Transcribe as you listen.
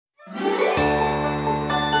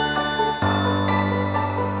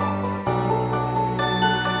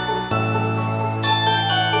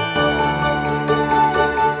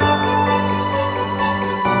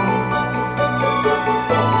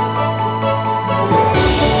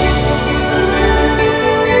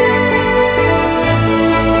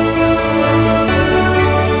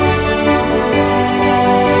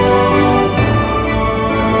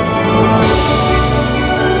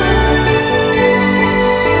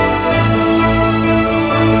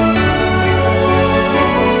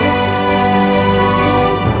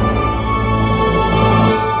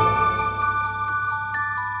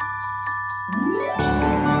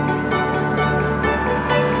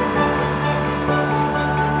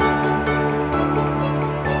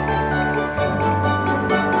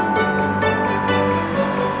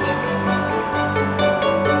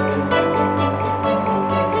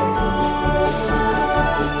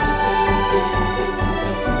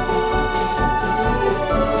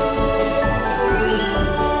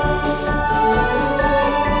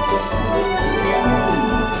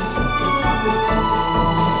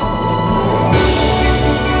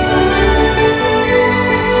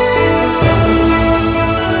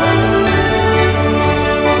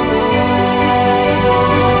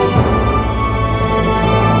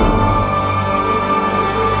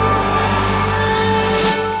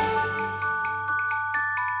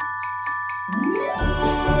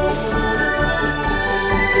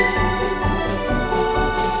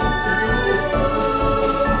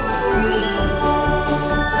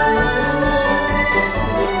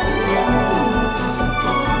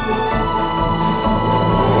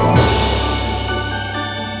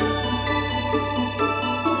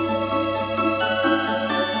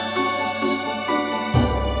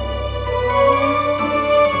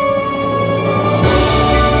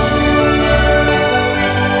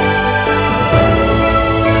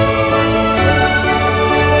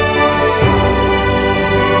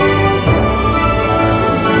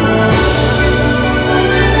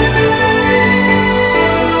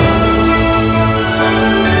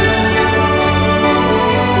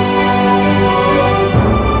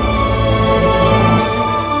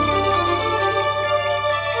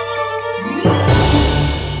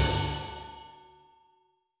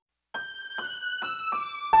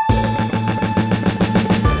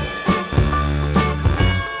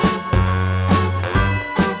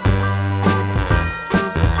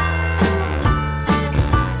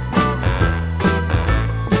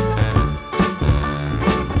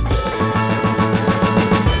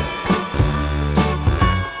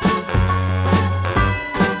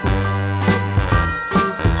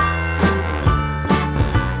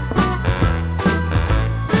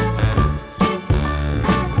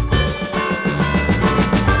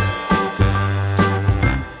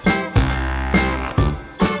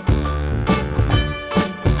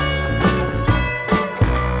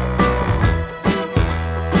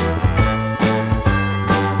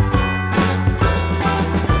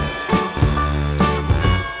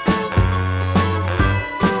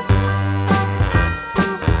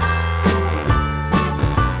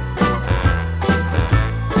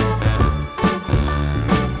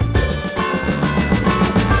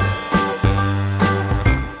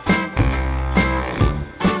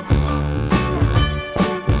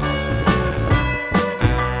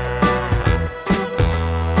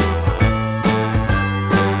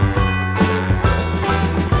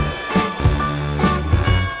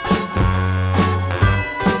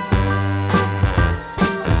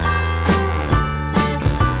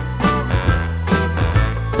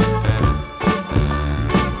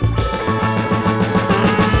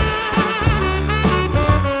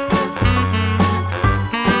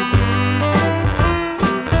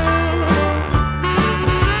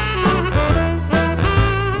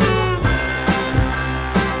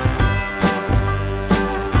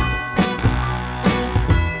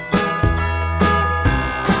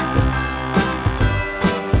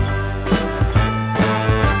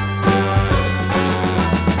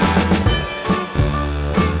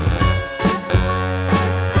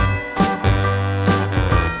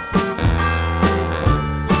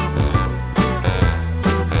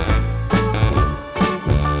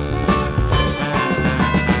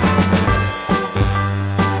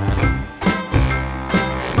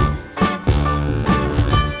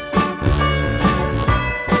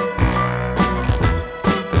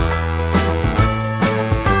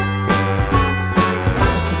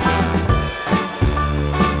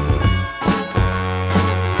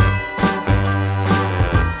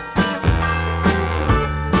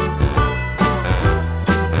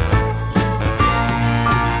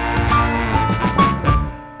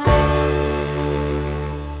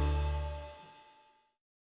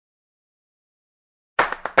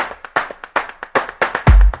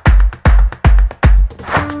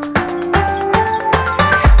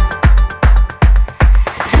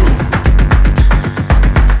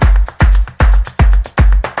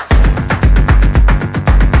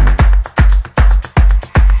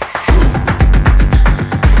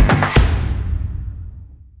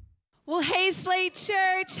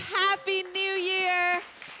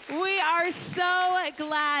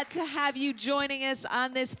glad to have you joining us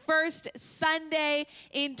on this first Sunday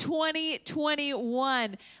in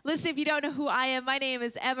 2021. Listen, if you don't know who I am, my name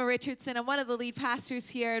is Emma Richardson. I'm one of the lead pastors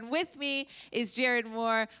here, and with me is Jared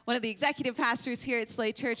Moore, one of the executive pastors here at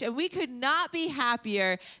Slate Church, and we could not be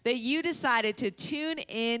happier that you decided to tune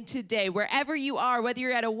in today, wherever you are, whether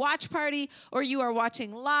you're at a watch party or you are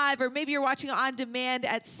watching live, or maybe you're watching on demand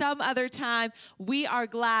at some other time. We are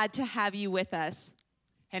glad to have you with us.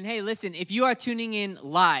 And hey, listen, if you are tuning in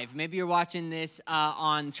live, maybe you're watching this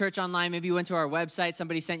on Church Online, maybe you went to our website,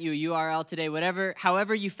 somebody sent you a URL today,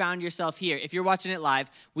 however you found yourself here. If you're watching it live,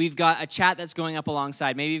 we've got a chat that's going up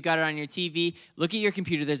alongside. Maybe you've got it on your TV. Look at your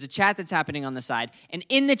computer. There's a chat that's happening on the side. And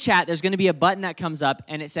in the chat, there's going to be a button that comes up,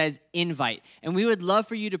 and it says invite. And we would love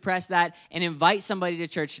for you to press that and invite somebody to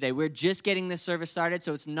church today. We're just getting this service started,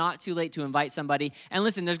 so it's not too late to invite somebody. And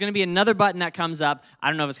listen, there's going to be another button that comes up. I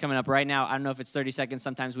don't know if it's coming up right now. I don't know if it's 30 seconds.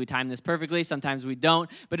 Sometimes we time this perfectly, sometimes we don't,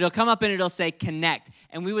 but it'll come up and it'll say connect.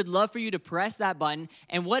 And we would love for you to press that button.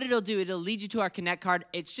 And what it'll do, it'll lead you to our connect card.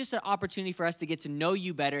 It's just an opportunity for us to get to know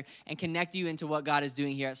you better and connect you into what God is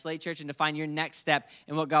doing here at Slate Church and to find your next step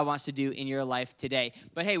in what God wants to do in your life today.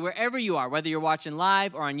 But hey, wherever you are, whether you're watching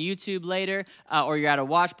live or on YouTube later, or you're at a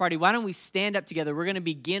watch party, why don't we stand up together? We're going to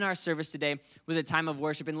begin our service today with a time of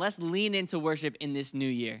worship, and let's lean into worship in this new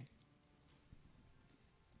year.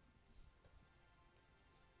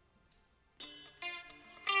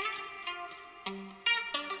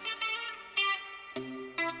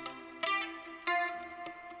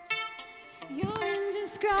 You're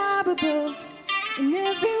indescribable in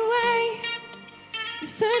every way. You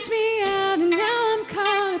search me out and now I'm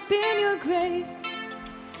caught up in your grace.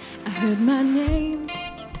 I heard my name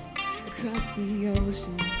across the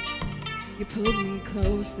ocean. You pulled me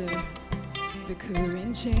closer, the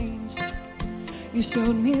current changed. You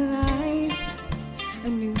showed me life, a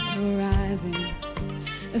new horizon,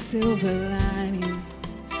 a silver lining,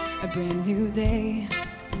 a brand new day.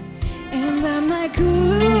 And I'm like,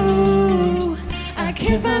 ooh, I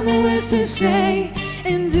can't find the words to say.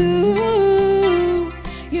 And ooh,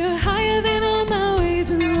 you're higher than all my ways,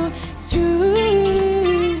 and Lord, it's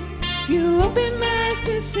true. You opened my eyes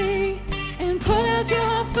to see and poured out your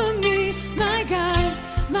heart for me.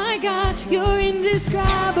 My God, you're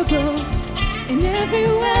indescribable in every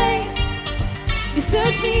way. You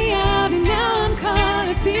search me out and now I'm caught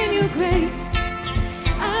up in your grace.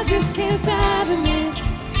 I just can't fathom it.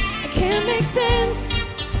 Can't make sense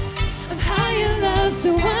of how your love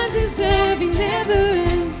so undeserving never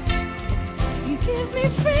ends. You give me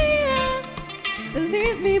freedom that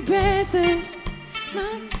leaves me breathless.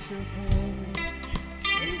 My soul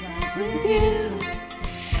is right with you.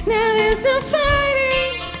 Now there's no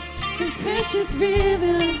fighting this precious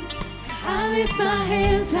rhythm. I lift my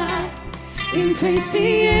hands high in praise to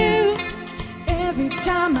you. Every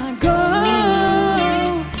time I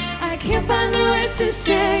go, I can't find the words to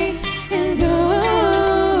say. And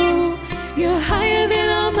oh, you're higher than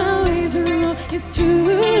all my ways, and Lord, it's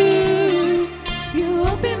true. You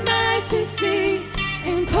opened my eyes to see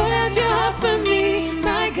and poured out your heart for me.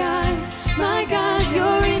 My God,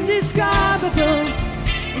 you're indescribable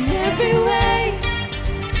in every way.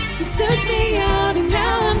 You search me out and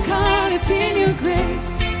now I'm caught up in your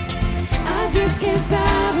grace. I just can't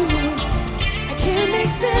fathom it. I can't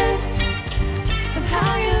make sense of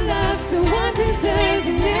how your love so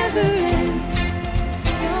undeserving never ends.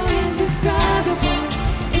 You're indescribable,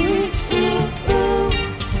 ooh, ooh, ooh,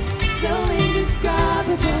 so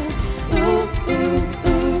indescribable, ooh, ooh,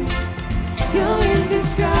 ooh. You're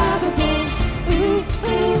indescribable, ooh,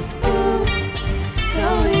 ooh, ooh, so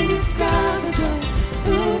indescribable,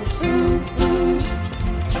 ooh, ooh, ooh.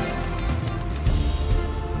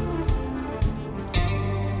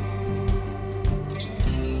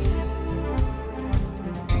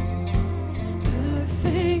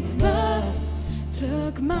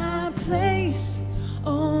 Took my place.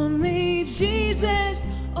 Only Jesus,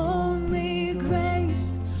 only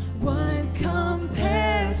grace. What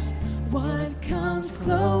compares? What comes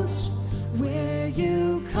close? Where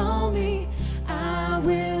you call me, I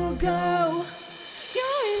will go.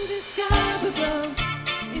 You're indescribable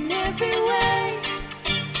in every way.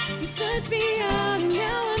 You search me out and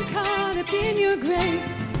now I'm caught up in your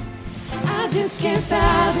grace. I just can't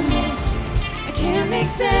fathom it. I can't make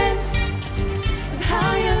sense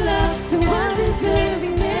how your love so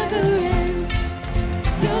undeserving never ends.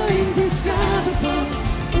 You're indescribable,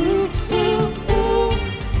 ooh, ooh, ooh,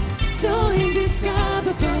 so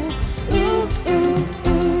indescribable, ooh, ooh,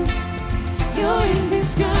 ooh. You're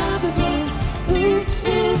indescribable, ooh,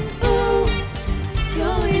 ooh, ooh,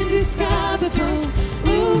 so indescribable,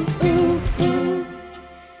 ooh, ooh, ooh.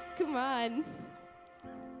 Come on.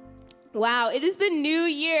 Wow, it is the new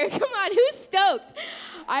year. Come on, who's stoked?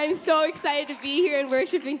 I'm so excited to be here and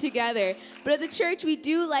worshiping together. But at the church, we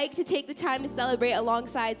do like to take the time to celebrate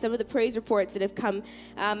alongside some of the praise reports that have come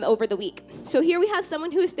over the week. So here we have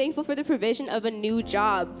someone who is thankful for the provision of a new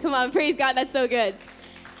job. Come on, praise God, that's so good.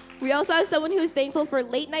 We also have someone who is thankful for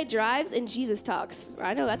late night drives and Jesus talks.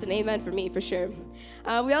 I know that's an amen for me, for sure.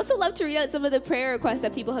 We also love to read out some of the prayer requests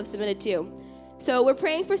that people have submitted too. So we're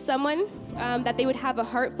praying for someone that they would have a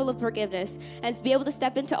heart full of forgiveness and to be able to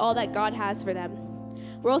step into all that God has for them.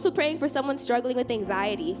 We're also praying for someone struggling with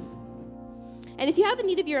anxiety. And if you have a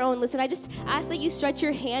need of your own, listen, I just ask that you stretch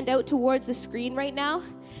your hand out towards the screen right now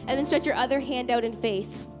and then stretch your other hand out in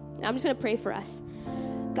faith. I'm just going to pray for us.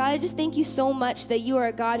 God, I just thank you so much that you are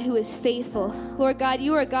a God who is faithful. Lord God,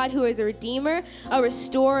 you are a God who is a redeemer, a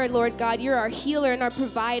restorer. Lord God, you're our healer and our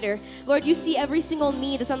provider. Lord, you see every single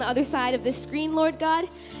need that's on the other side of this screen, Lord God.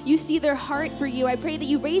 You see their heart for you. I pray that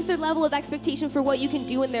you raise their level of expectation for what you can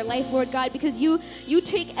do in their life, Lord God, because you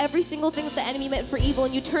take every single thing that the enemy meant for evil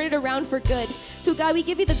and you turn it around for good. So God, we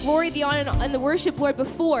give you the glory, the honor, and the worship, Lord,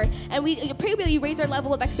 before. And we pray that you raise our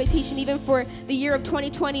level of expectation even for the year of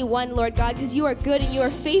 2021, Lord God, because you are good and you are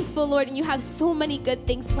faithful, Lord, and you have so many good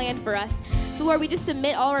things planned for us. So, Lord, we just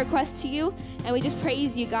submit all our requests to you, and we just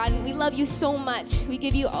praise you, God, and we love you so much. We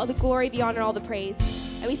give you all the glory, the honor, all the praise.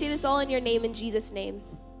 And we say this all in your name, in Jesus' name.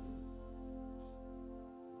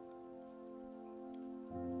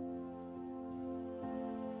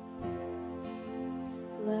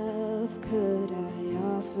 Love could I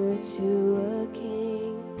offer to a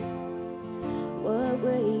king? What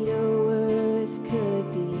weight or worth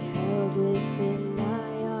could be held within my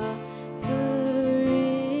offering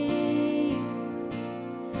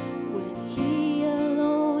when he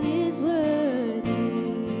alone is worthy?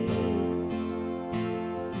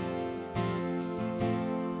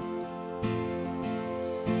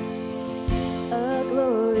 A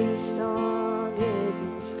glorious song is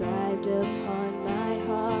inscribed upon my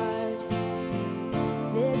heart,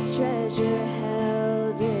 this treasure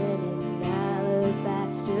held in an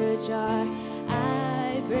alabaster jar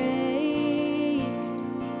I break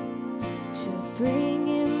to bring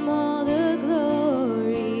him all the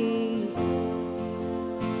glory.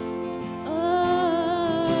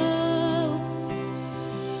 Oh,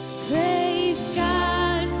 praise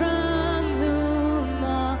God from whom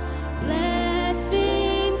all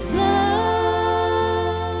blessings flow.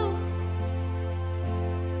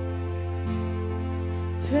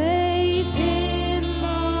 Praise him,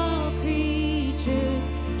 all creatures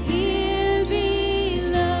here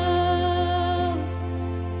below.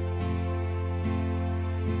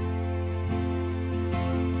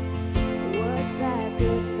 What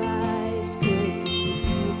sacrifice could be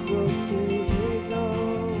equal to his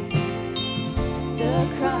own? The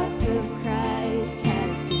cross of Christ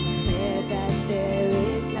has declared that there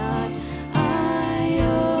is not I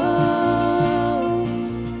owe.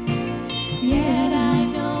 Yet I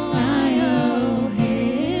know I owe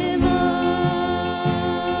him all.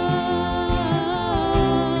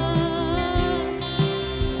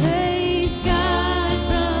 Praise God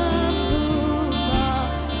from whom all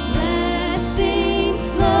blessings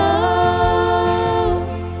flow.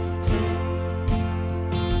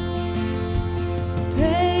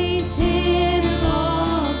 Praise him,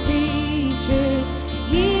 all creatures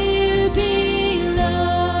here below.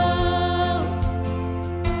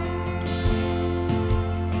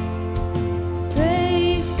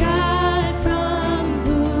 Praise God from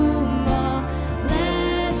whom all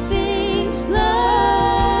blessings flow.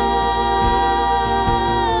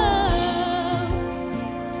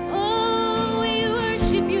 Oh, we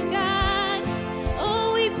worship you, God.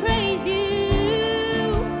 Oh, we praise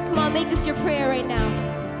you. Come on, make this your prayer right now.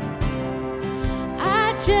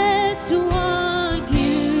 I just want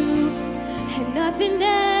you and nothing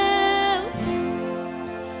else,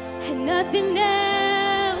 and nothing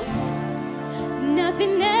else,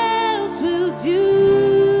 nothing else will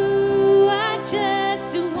do. I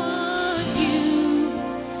just want you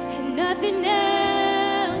and nothing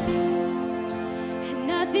else, and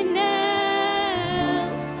nothing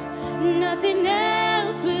else, nothing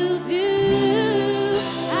else will do.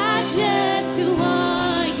 I just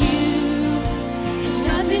want you and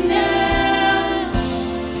nothing else.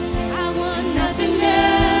 I want nothing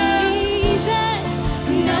else, Jesus.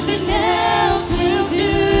 Nothing else will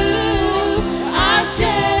do. I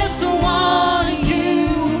just want you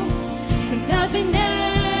and nothing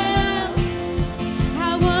else.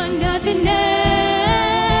 I want nothing else.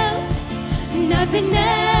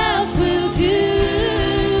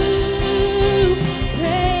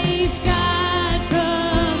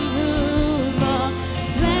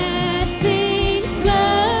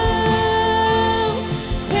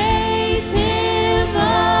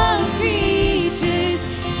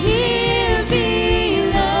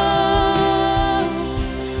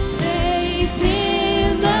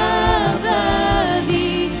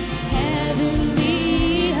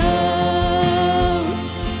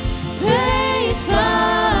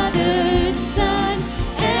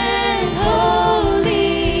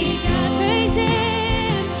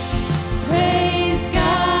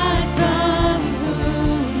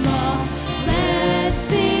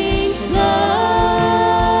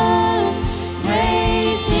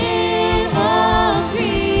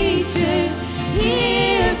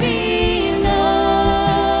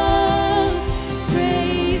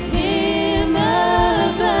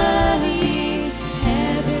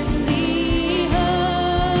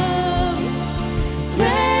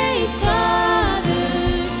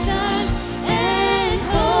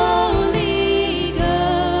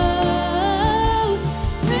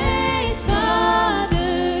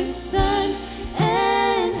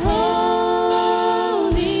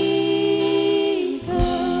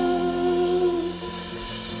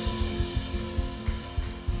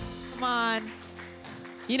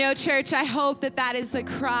 know, church, I hope that that is the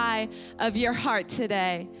cry of your heart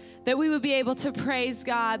today, that we would be able to praise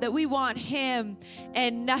God, that we want Him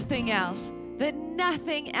and nothing else, that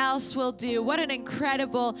nothing else will do. What an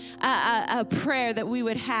incredible prayer that we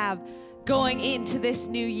would have going into this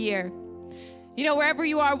new year. You know, wherever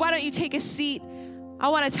you are, why don't you take a seat? I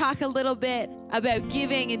want to talk a little bit about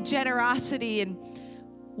giving and generosity and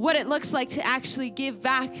what it looks like to actually give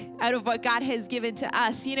back out of what God has given to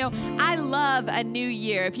us. You know, I love a new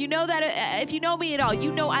year. If you know that, if you know me at all,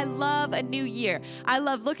 you know I love a new year. I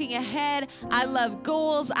love looking ahead. I love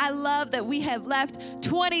goals. I love that we have left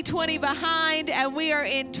 2020 behind and we are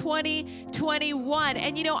in 2021.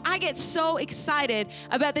 And you know, I get so excited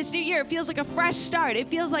about this new year. It feels like a fresh start. It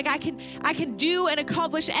feels like I can do and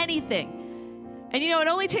accomplish anything. And you know, it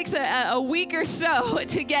only takes a week or so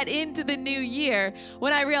to get into the new year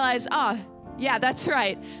when I realize, oh, yeah, that's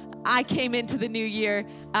right. I came into the new year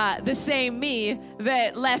the same me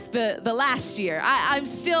that left the last year. I'm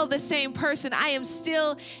still the same person. I am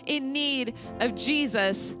still in need of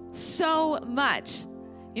Jesus so much.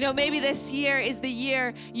 You know, maybe this year is the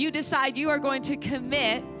year you decide you are going to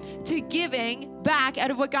commit to giving back out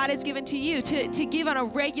of what God has given to you, to give on a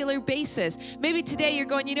regular basis. Maybe today you're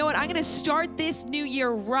going, you know what, I'm going to start this new year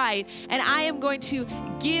right, and I am going to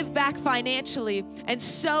give back financially and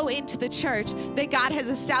sow into the church that God has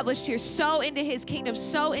established here, sow into His kingdom,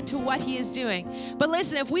 sow into what He is doing. But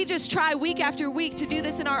listen, if we just try week after week to do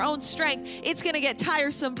this in our own strength, it's going to get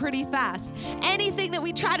tiresome pretty fast. Anything that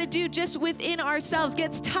we try to do just within ourselves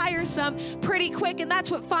gets tiresome pretty quick, and that's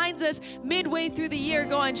what finds us midway through the year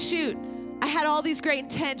going, shoot, I had all these great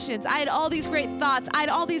intentions. I had all these great thoughts. I had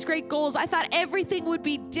all these great goals. I thought everything would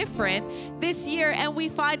be different this year, and we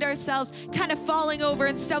find ourselves kind of falling over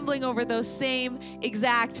and stumbling over those same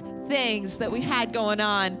exact things that we had going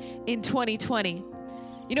on in 2020.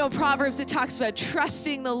 You know, in Proverbs, it talks about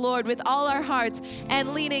trusting the Lord with all our hearts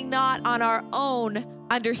and leaning not on our own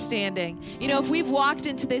understanding. You know, if we've walked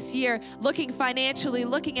into this year looking financially,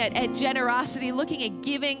 looking at generosity, looking at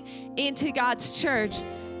giving into God's church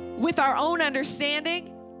with our own understanding,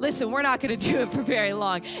 listen, we're not going to do it for very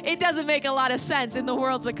long. It doesn't make a lot of sense in the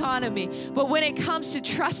world's economy. But when it comes to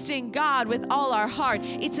trusting God with all our heart,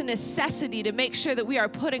 it's a necessity to make sure that we are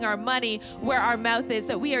putting our money where our mouth is,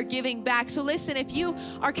 that we are giving back. So listen, if you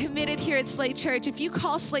are committed here at Slate Church, if you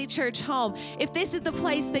call Slate Church home, if this is the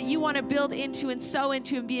place that you want to build into and sow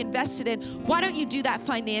into and be invested in, why don't you do that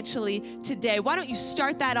financially today? Why don't you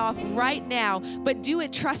start that off right now, but do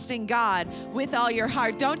it trusting God with all your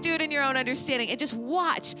heart. Don't do it in your own understanding, and just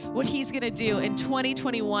watch what He's going to do in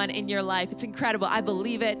 2021 in your life. It's incredible. I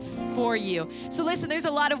believe it for you. So listen, there's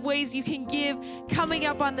a lot of ways you can give coming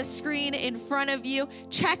up on the screen in front of you.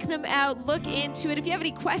 Check them out. Look into it. If you have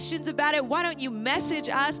any questions about it, why don't you message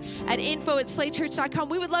us at info@slatechurch.com.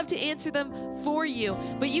 We would love to answer them for you.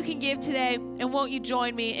 But you can give today, and won't you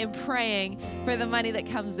join me in praying for the money that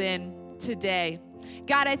comes in today?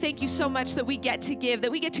 God, I thank you so much that we get to give,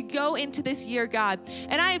 that we get to go into this year, God.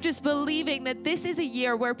 And I am just believing that this is a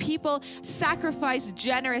year where people sacrifice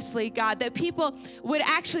generously, God, that people would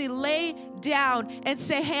actually lay down and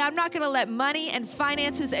say, hey, I'm not going to let money and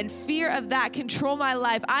finances and fear of that control my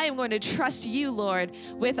life. I am going to trust you, Lord,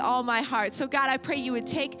 with all my heart. So God, I pray you would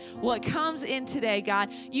take what comes in today, God.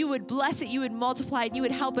 You would bless it, you would multiply it, you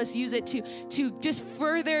would help us use it to just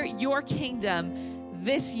further your kingdom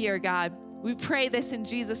this year, God. We pray this in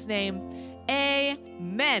Jesus' name.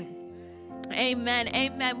 Amen. Amen.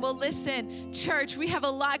 Amen. Well, listen, church, we have a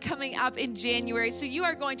lot coming up in January, so you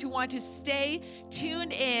are going to want to stay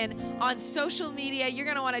tuned in on social media. You're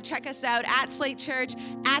going to want to check us out at Slate Church,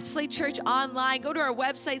 at Slate Church Online. Go to our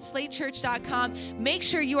website, slatechurch.com. Make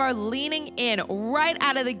sure you are leaning in right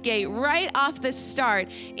out of the gate, right off the start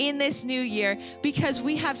in this new year, because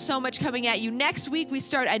we have so much coming at you. Next week, we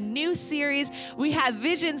start a new series. We have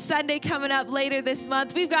Vision Sunday coming up later this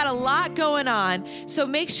month. We've got a lot going on, so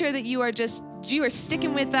make sure that you are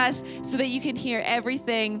sticking with us so that you can hear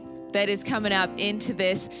everything that is coming up into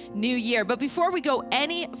this new year. But before we go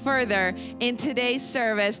any further in today's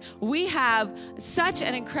service, we have such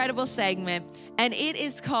an incredible segment, and it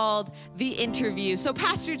is called The Interview. So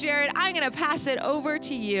Pastor Jared, I'm going to pass it over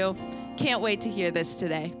to you. Can't wait to hear this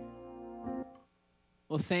today.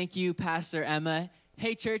 Well, thank you, Pastor Emma.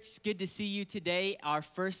 Hey, church, it's good to see you today, our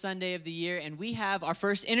first Sunday of the year, and we have our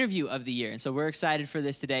first interview of the year, and so we're excited for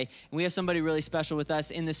this today. And we have somebody really special with us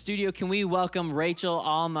in the studio. Can we welcome Rachel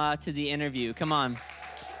Alma to the interview? Come on.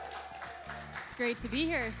 It's great to be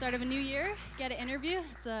here. Start of a new year, get an interview.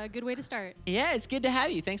 It's a good way to start. Yeah, it's good to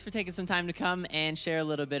have you. Thanks for taking some time to come and share a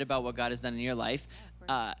little bit about what God has done in your life.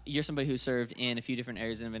 you're somebody who served in a few different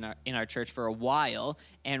areas in our church for a while,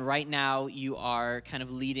 and right now you are kind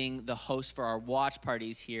of leading the host for our watch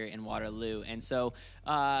parties here in Waterloo. And so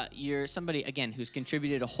you're somebody, again, who's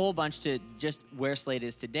contributed a whole bunch to just where Slate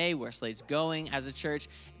is today, where Slate's going as a church.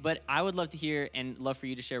 But I would love to hear and love for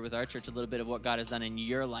you to share with our church a little bit of what God has done in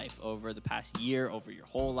your life over the past year, over your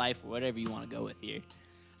whole life, or whatever you want to go with here.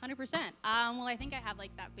 100%. Well, I think I have like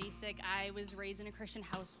that basic. I was raised in a Christian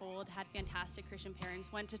household, had fantastic Christian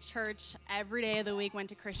parents, went to church every day of the week, went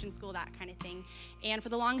to Christian school, that kind of thing. And for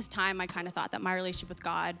the longest time, I kind of thought that my relationship with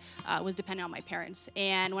God was dependent on my parents.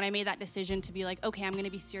 And when I made that decision to be like, okay, I'm going to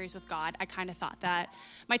be serious with God, I kind of thought that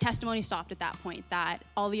my testimony stopped at that point, that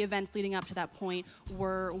all the events leading up to that point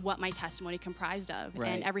were what my testimony comprised of. Right.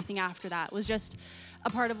 And everything after that was just a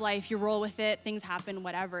part of life. You roll with it, things happen,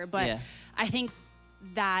 whatever. But I think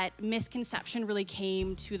that misconception really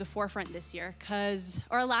came to the forefront this year,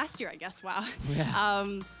 or last year, I guess, wow.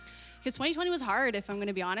 Because 2020 was hard, if I'm going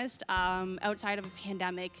to be honest. Outside of a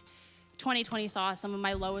pandemic, 2020 saw some of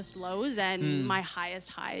my lowest lows and my highest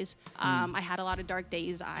highs. I had a lot of dark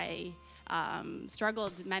days. I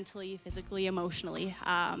struggled mentally, physically, emotionally.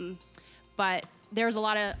 But there was a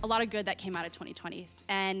lot of good that came out of 2020.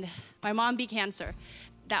 And my mom beat cancer.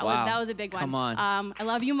 That was a big one. Come on. I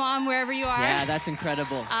love you, Mom, wherever you are. Yeah, that's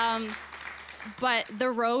incredible. But the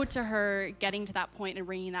road to her getting to that point and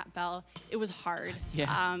ringing that bell, it was hard.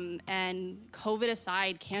 Yeah. And COVID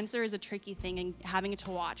aside, cancer is a tricky thing, and having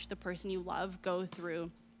to watch the person you love go through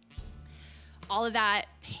all of that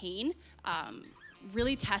pain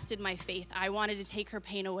really tested my faith. I wanted to take her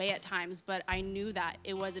pain away at times, but I knew that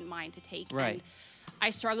it wasn't mine to take. Right. And I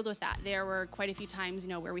struggled with that. There were quite a few times,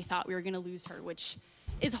 where we thought we were going to lose her, which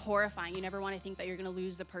is horrifying. You never want to think that you're going to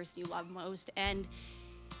lose the person you love most. And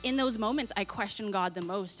in those moments, I questioned God the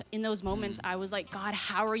most. In those moments, I was like, God,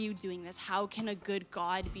 how are you doing this? How can a good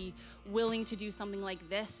God be willing to do something like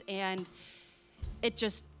this? And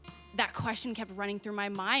that question kept running through my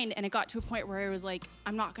mind, and it got to a point where it was like,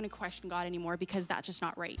 I'm not going to question God anymore because that's just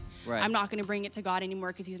not right. I'm not going to bring it to God anymore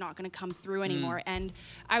because he's not going to come through anymore. And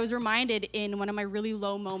I was reminded in one of my really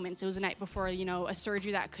low moments, it was the night before, a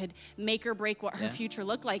surgery that could make or break what her future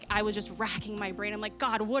looked like. I was just racking my brain. I'm like,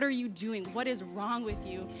 God, what are you doing? What is wrong with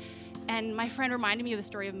you? And my friend reminded me of the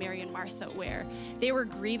story of Mary and Martha, where they were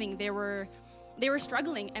grieving, they were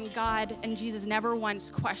struggling, and God and Jesus never once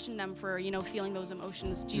questioned them for, feeling those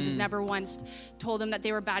emotions. Jesus never once told them that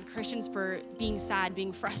they were bad Christians for being sad,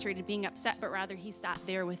 being frustrated, being upset, but rather he sat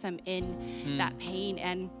there with them in that pain.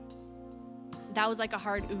 And that was like a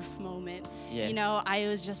hard oof moment. Yeah. I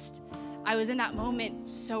was in that moment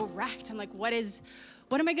so wrecked. I'm like, what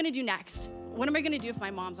am I going to do next? What am I going to do if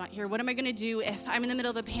my mom's not here? What am I going to do if I'm in the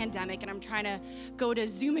middle of a pandemic and I'm trying to go to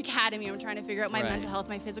Zoom Academy? I'm trying to figure out my mental health,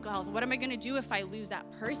 my physical health. What am I going to do if I lose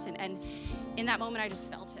that person? And in that moment, I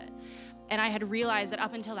just felt it. And I had realized that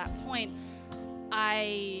up until that point,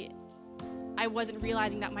 I wasn't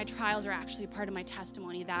realizing that my trials are actually a part of my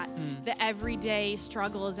testimony, that the everyday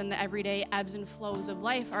struggles and the everyday ebbs and flows of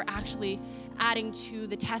life are actually adding to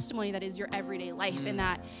the testimony that is your everyday life, and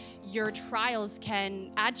that your trials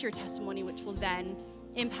can add to your testimony, which will then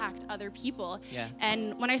impact other people. Yeah.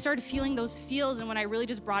 And when I started feeling those feels, and when I really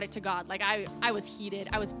just brought it to God, like I was heated,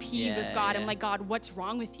 I was peeved with God. I'm like, God, what's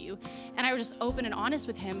wrong with you? And I was just open and honest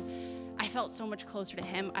with him. I felt so much closer to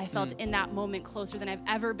him. I felt in that moment closer than I've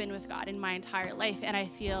ever been with God in my entire life. And I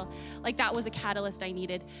feel like that was a catalyst I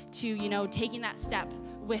needed to, taking that step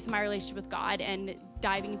with my relationship with God and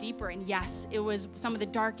diving deeper. And yes, it was some of the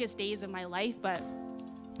darkest days of my life, but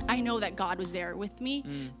I know that God was there with me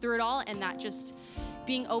through it all. And that just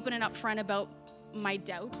being open and upfront about my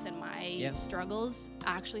doubts and my struggles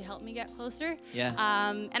actually helped me get closer.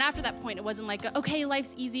 And after that point, it wasn't like, okay,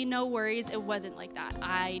 life's easy, no worries. It wasn't like that.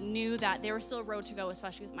 I knew that there was still a road to go,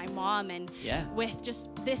 especially with my mom and with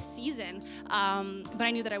just this season. But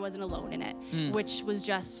I knew that I wasn't alone in it, which was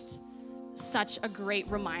just such a great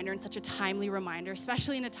reminder and such a timely reminder,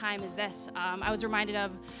 especially in a time as this. I was reminded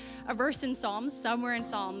of a verse in Psalms, somewhere in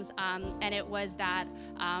Psalms, and it was that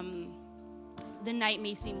the night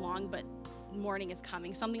may seem long, but morning is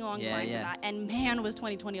coming, something along the lines of that. And man, was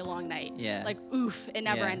 2020 a long night. Like, oof, it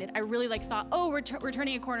never ended. I really thought, oh, we're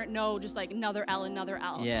turning a corner. No, just like another L.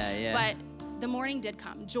 But the morning did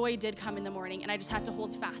come. Joy did come in the morning, and I just had to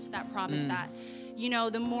hold fast to that promise that,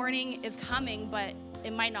 the morning is coming, but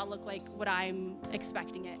it might not look like what I'm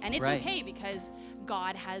expecting it. And it's okay, because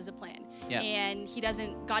God has a plan. And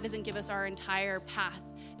God doesn't give us our entire path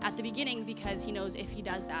at the beginning, because he knows if he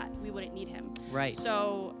does that, we wouldn't need him. Right.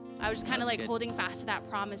 So I was just kind of like good. holding fast to that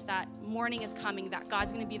promise that morning is coming, that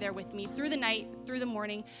God's going to be there with me through the night, through the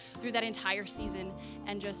morning, through that entire season,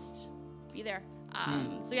 and just be there.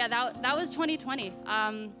 So yeah, that was 2020.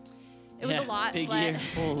 It was a lot, big but year.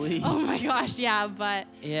 Holy. oh my gosh, yeah, but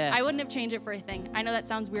Yeah. I wouldn't have changed it for a thing. I know that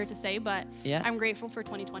sounds weird to say, but Yeah. I'm grateful for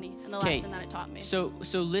 2020 and the 'Kay. lesson that it taught me. So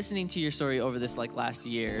listening to your story over this like last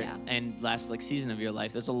year Yeah. and last like season of your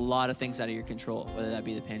life, there's a lot of things out of your control, whether that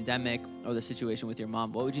be the pandemic or the situation with your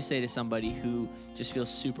mom. What would you say to somebody who just feels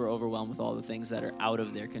super overwhelmed with all the things that are out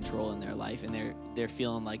of their control in their life, and they're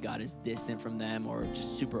feeling like God is distant from them, or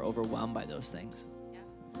just super overwhelmed by those things?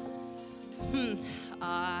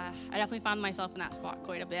 I definitely found myself in that spot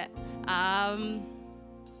quite a bit. I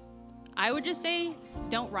would just say,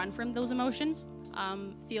 don't run from those emotions.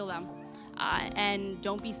 Feel them. And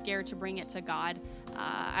don't be scared to bring it to God.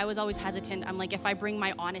 I was always hesitant. I'm like, if I bring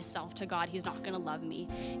my honest self to God, he's not going to love me.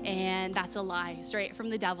 And that's a lie, straight from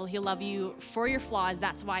the devil. He'll love you for your flaws.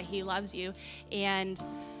 That's why he loves you. And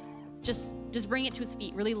just bring it to his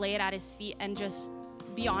feet. Really lay it at his feet and just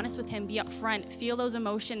be honest with him. Be upfront. Feel those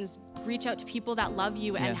emotions. Reach out to people that love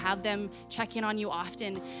you and have them check in on you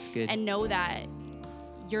often. And know that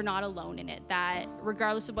you're not alone in it. That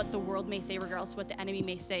regardless of what the world may say, regardless of what the enemy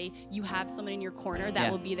may say, you have someone in your corner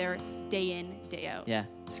that will be there day in, day out. Yeah,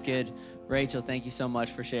 it's good. Rachel, thank you so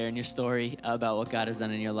much for sharing your story about what God has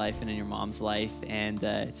done in your life and in your mom's life. And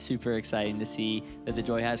it's super exciting to see that the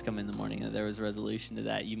joy has come in the morning, that there was a resolution to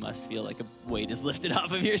that. You must feel like a weight is lifted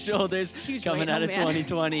off of your shoulders coming out of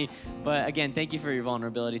 2020. But again, thank you for your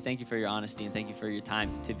vulnerability. Thank you for your honesty. And thank you for your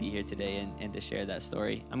time to be here today and to share that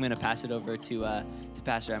story. I'm going to pass it over to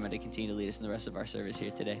Pastor Emma to continue to lead us in the rest of our service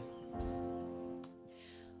here today.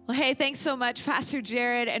 Well, hey, thanks so much, Pastor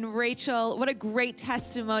Jared and Rachel. What a great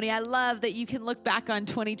testimony. I love that you can look back on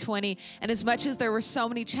 2020, and as much as there were so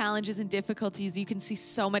many challenges and difficulties, you can see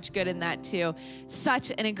so much good in that too. Such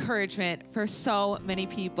an encouragement for so many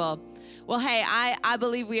people. Well, hey, I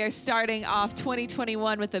believe we are starting off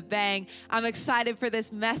 2021 with a bang. I'm excited for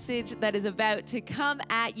this message that is about to come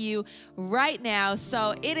at you right now.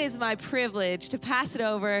 So it is my privilege to pass it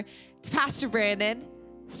over to Pastor Brandon.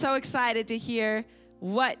 So excited to hear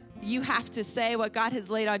what you have to say, what God has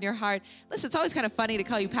laid on your heart. Listen, it's always kind of funny to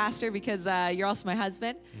call you pastor because you're also my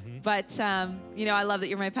husband. But, I love that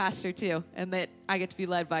you're my pastor too, and that I get to be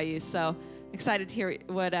led by you. So excited to hear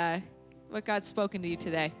what God's spoken to you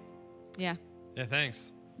today. Yeah,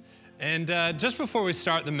 thanks. And just before we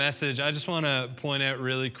start the message, I just want to point out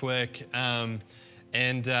really quick, she's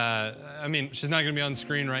not going to be on the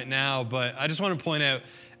screen right now, but I just want to point out,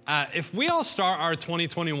 if we all start our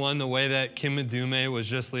 2021 the way that Kim Adume was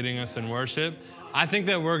just leading us in worship, I think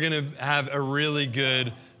that we're going to have a really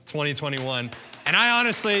good 2021. And I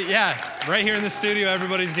honestly, right here in the studio,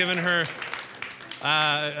 everybody's giving her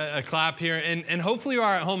a clap here. And hopefully you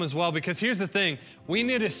are at home as well, because here's the thing. We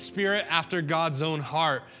need a spirit after God's own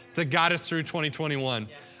heart to guide us through 2021.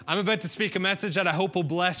 I'm about to speak a message that I hope will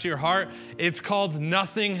bless your heart. It's called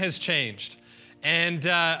Nothing Has Changed. And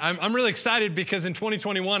I'm really excited because in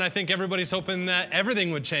 2021, I think everybody's hoping that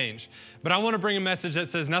everything would change. But I want to bring a message that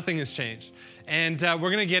says nothing has changed. And we're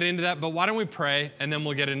going to get into that, but why don't we pray, and then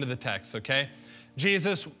we'll get into the text, okay?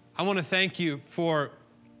 Jesus, I want to thank you for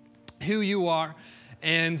who you are.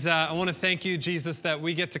 And I want to thank you, Jesus, that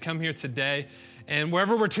we get to come here today. And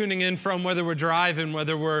wherever we're tuning in from, whether we're driving,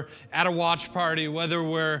 whether we're at a watch party, whether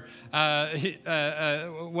we're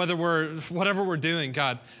whatever we're doing,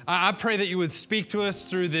 God, I pray that you would speak to us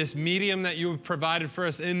through this medium that you have provided for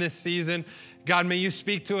us in this season. God, may you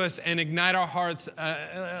speak to us and ignite our hearts,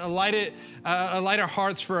 light our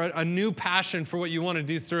hearts for a new passion for what you want to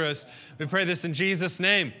do through us. We pray this in Jesus'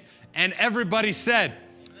 name. And everybody said,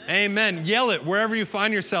 Amen. Yell it wherever you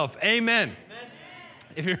find yourself. Amen.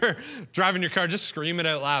 If you're driving your car, just scream it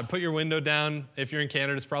out loud. Put your window down. If you're in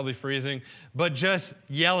Canada, it's probably freezing. But just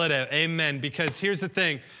yell it out. Amen. Because here's the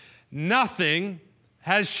thing. Nothing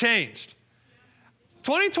has changed.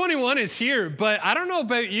 2021 is here, but I don't know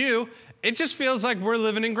about you. It just feels like we're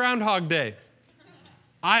living in Groundhog Day.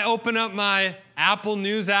 I open up my Apple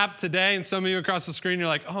News app today, and some of you across the screen, you're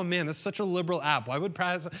like, oh man, that's such a liberal app. Why would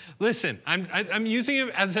listen, I'm using it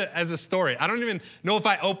as a story. I don't even know if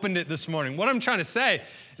I opened it this morning. What I'm trying to say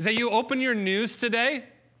is that you open your news today,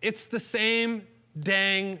 it's the same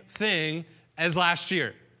dang thing as last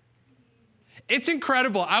year. It's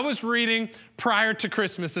incredible. I was reading prior to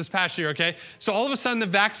Christmas this past year, okay? So all of a sudden, the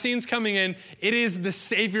vaccine's coming in. It is the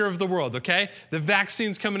savior of the world, okay? The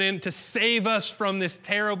vaccine's coming in to save us from this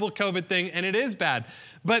terrible COVID thing, and it is bad.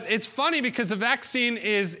 But it's funny because the vaccine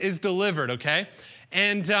is delivered, okay?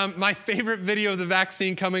 And my favorite video of the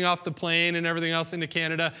vaccine coming off the plane and everything else into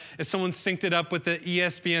Canada is someone synced it up with the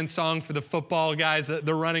ESPN song for the football guys.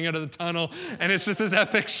 They're running out of the tunnel. And it's just this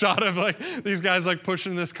epic shot of like these guys like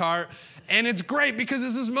pushing this cart. And it's great because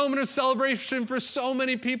it's this moment of celebration for so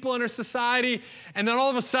many people in our society. And then all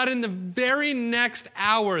of a sudden, the very next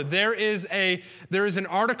hour, there is an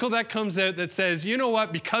article that comes out that says, you know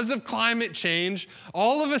what, because of climate change,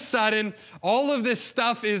 all of a sudden, all of this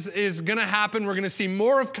stuff is going to happen. We're going to see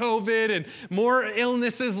more of COVID and more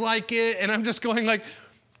illnesses like it. And I'm just going like,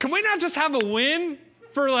 can we not just have a win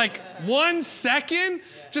for like 1 second?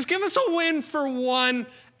 Just give us a win for 1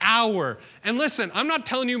 hour. And listen, I'm not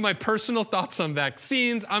telling you my personal thoughts on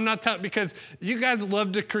vaccines. I'm not telling, because you guys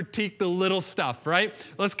love to critique the little stuff, right?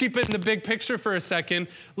 Let's keep it in the big picture for a second.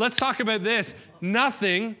 Let's talk about this.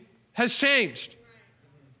 Nothing has changed.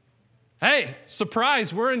 Hey,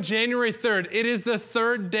 surprise, we're in January 3rd. It is the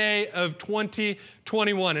third day of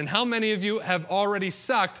 2021. And how many of you have already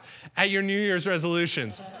sucked at your New Year's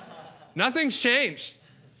resolutions? Nothing's changed.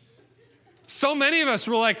 So many of us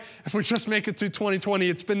were like, if we just make it through 2020,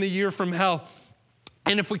 it's been the year from hell.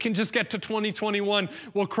 And if we can just get to 2021,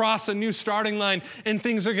 we'll cross a new starting line and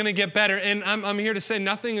things are going to get better. And I'm here to say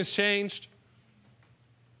nothing has changed.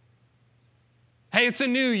 Hey, it's a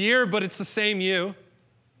new year, but it's the same you.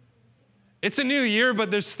 It's a new year,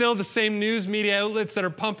 but there's still the same news media outlets that are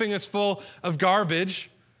pumping us full of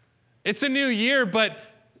garbage. It's a new year, but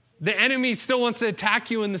the enemy still wants to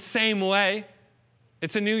attack you in the same way.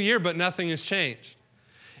 It's a new year, but nothing has changed.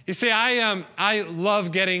 You see, I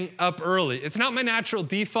love getting up early. It's not my natural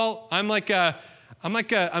default. I'm like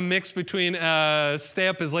a mix between stay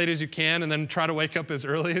up as late as you can and then try to wake up as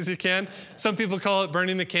early as you can. Some people call it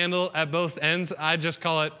burning the candle at both ends. I just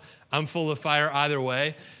call it I'm full of fire either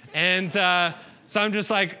way. And so I'm just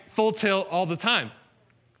like full tilt all the time.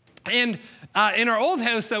 And in our old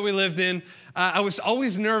house that we lived in, I was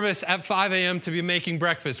always nervous at 5 a.m. to be making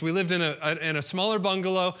breakfast. We lived in a smaller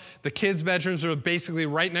bungalow. The kids' bedrooms were basically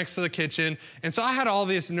right next to the kitchen. And so I had all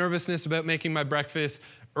this nervousness about making my breakfast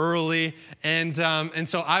early. And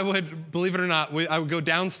so I would, believe it or not, I would go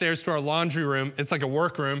downstairs to our laundry room. It's like a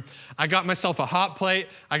workroom. I got myself a hot plate.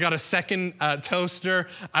 I got a second toaster.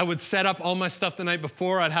 I would set up all my stuff the night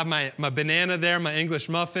before. I'd have my banana there, my English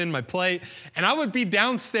muffin, my plate. And I would be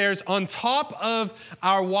downstairs on top of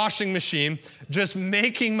our washing machine just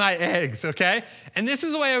making my eggs, okay? And this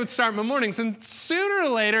is the way I would start my mornings. And sooner or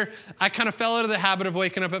later, I kind of fell out of the habit of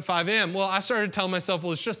waking up at 5 a.m. Well, I started telling myself,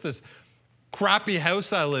 well, it's just this crappy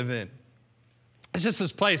house I live in. It's just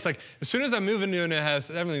this place. Like, as soon as I move into a new house,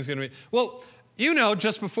 everything's going to be... Well, you know,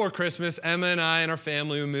 just before Christmas, Emma and I and our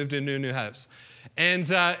family, we moved into a new house. And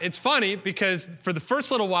it's funny because for the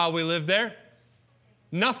first little while we lived there,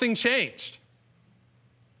 nothing changed.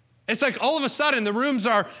 It's like all of a sudden the rooms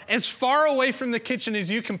are as far away from the kitchen as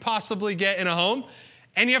you can possibly get in a home.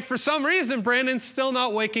 And yet for some reason, Brandon's still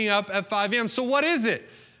not waking up at 5 a.m. So what is it?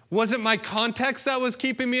 Was it my context that was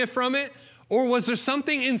keeping me from it? Or was there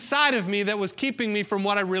something inside of me that was keeping me from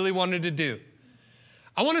what I really wanted to do?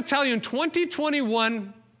 I want to tell you, in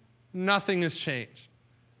 2021, nothing has changed.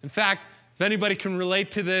 In fact, if anybody can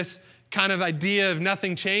relate to this kind of idea of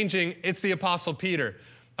nothing changing, it's the Apostle Peter.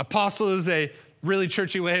 Apostle is a really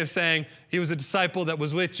churchy way of saying he was a disciple that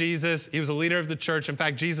was with Jesus. He was a leader of the church. In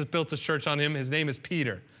fact, Jesus built his church on him. His name is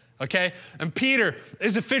Peter. Okay? And Peter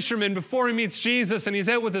is a fisherman before he meets Jesus, and he's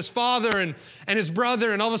out with his father and his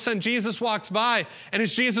brother, and all of a sudden Jesus walks by, and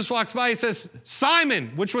as Jesus walks by, he says,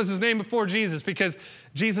 Simon, which was his name before Jesus, because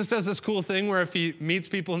Jesus does this cool thing where if he meets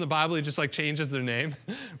people in the Bible, he just like changes their name,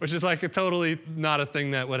 which is like a totally not a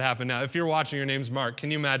thing that would happen now. If you're watching, your name's Mark.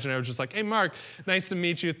 Can you imagine? I was just like, hey, Mark, nice to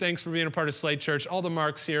meet you. Thanks for being a part of Slate Church. All the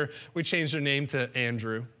Marks here, we changed their name to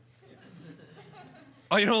Andrew.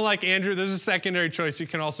 Oh, you don't like Andrew? There's a secondary choice. You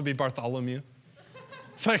can also be Bartholomew.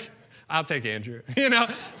 It's like, I'll take Andrew. You know,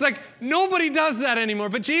 it's like nobody does that anymore.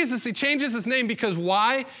 But Jesus, he changes his name because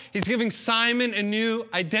why? He's giving Simon a new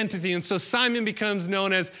identity. And so Simon becomes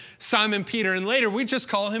known as Simon Peter. And later we just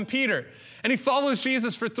call him Peter. And he follows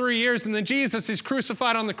Jesus for 3 years. And then Jesus is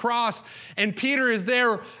crucified on the cross. And Peter is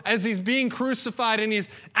there as he's being crucified. And he's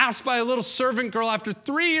asked by a little servant girl after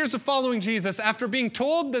 3 years of following Jesus, after being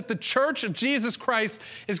told that the church of Jesus Christ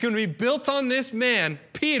is going to be built on this man,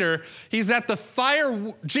 Peter, he's at the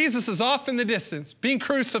fire. Jesus is off in the distance, being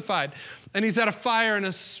crucified. And he's at a fire, and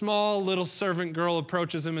a small little servant girl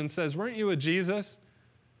approaches him and says, weren't you with Jesus?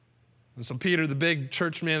 And so Peter, the big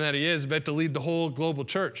church man that he is, about to lead the whole global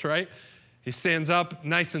church, right? He stands up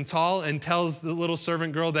nice and tall and tells the little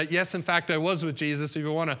servant girl that, yes, in fact, I was with Jesus. If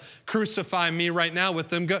you want to crucify me right now with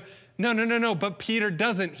them, go. No. But Peter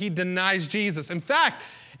doesn't. He denies Jesus. In fact,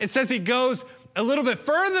 it says he goes a little bit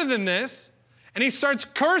further than this, and he starts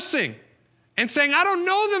cursing and saying, I don't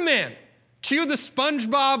know the man. Cue the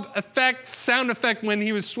SpongeBob sound effect when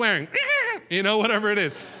he was swearing. Whatever it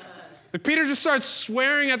is. But Peter just starts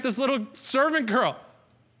swearing at this little servant girl.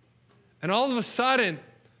 And all of a sudden,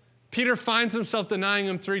 Peter finds himself denying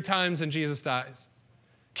him 3 times, and Jesus dies.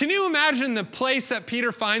 Can you imagine the place that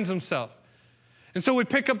Peter finds himself? And so we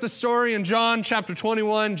pick up the story in John chapter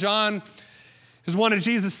 21. John is one of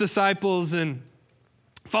Jesus' disciples and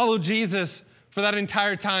followed Jesus for that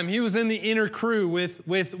entire time. He was in the inner crew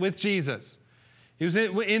with Jesus. He was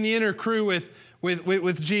in the inner crew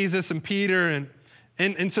with Jesus and Peter.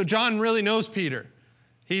 And so John really knows Peter.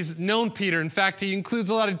 He's known Peter. In fact, he includes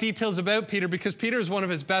a lot of details about Peter because Peter is one of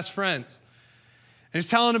his best friends. And he's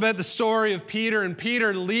telling about the story of Peter, and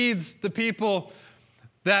Peter leads the people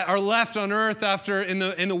that are left on earth after in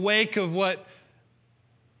the wake of what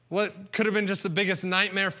could have been just the biggest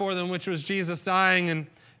nightmare for them, which was Jesus dying. And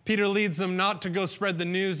Peter leads them not to go spread the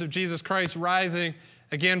news of Jesus Christ rising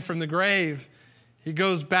again from the grave. He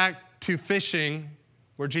goes back to fishing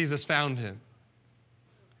where Jesus found him.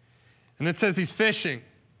 And it says he's fishing.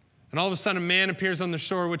 And all of a sudden a man appears on the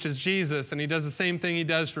shore, which is Jesus. And he does the same thing he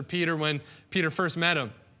does for Peter when Peter first met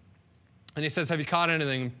him. And he says, have you caught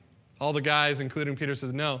anything? All the guys, including Peter,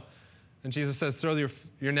 says, no. And Jesus says, throw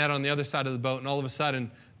your net on the other side of the boat. And all of a sudden,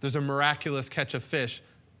 there's a miraculous catch of fish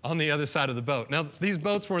on the other side of the boat. Now, these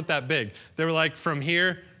boats weren't that big. They were like from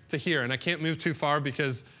here to here. And I can't move too far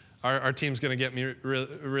because our team's going to get me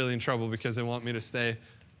really in trouble because they want me to stay.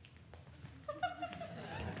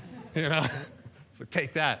 So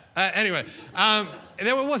take that. Anyway,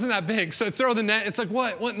 it wasn't that big. So throw the net. It's like,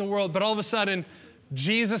 what in the world? But all of a sudden,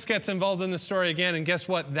 Jesus gets involved in the story again, and guess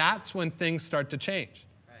what? That's when things start to change.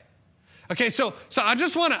 Right. Okay, so I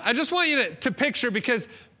just want you to picture, because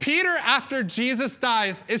Peter, after Jesus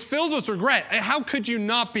dies, is filled with regret. How could you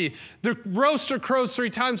not be? The rooster crows 3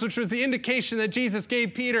 times, which was the indication that Jesus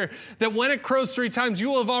gave Peter that when it crows 3 times, you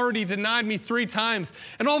will have already denied me 3 times.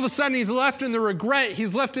 And all of a sudden, he's left in the regret.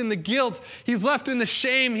 He's left in the guilt. He's left in the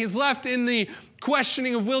shame. He's left in the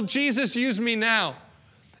questioning of, will Jesus use me now?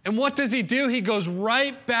 And what does he do? He goes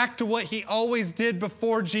right back to what he always did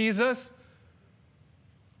before Jesus.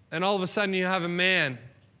 And all of a sudden you have a man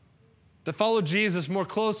that followed Jesus more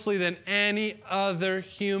closely than any other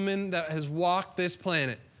human that has walked this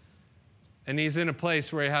planet. And he's in a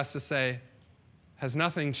place where he has to say, has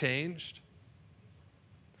nothing changed?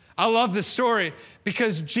 I love this story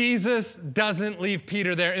because Jesus doesn't leave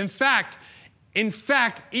Peter there. In fact,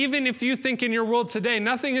 even if you think in your world today,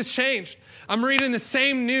 nothing has changed. I'm reading the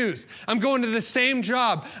same news. I'm going to the same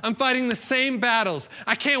job. I'm fighting the same battles.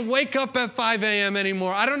 I can't wake up at 5 a.m.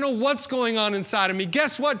 anymore. I don't know what's going on inside of me.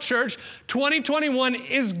 Guess what, church? 2021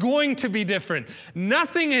 is going to be different.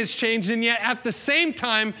 Nothing has changed, and yet at the same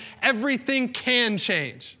time, everything can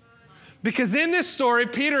change. Because in this story,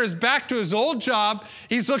 Peter is back to his old job.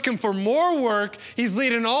 He's looking for more work. He's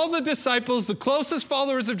leading all the disciples, the closest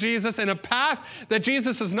followers of Jesus, in a path that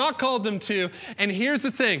Jesus has not called them to. And here's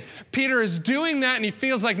the thing. Peter is doing that, and he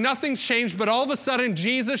feels like nothing's changed, but all of a sudden,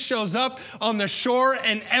 Jesus shows up on the shore,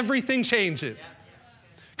 and everything changes.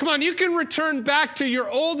 Come on, you can return back to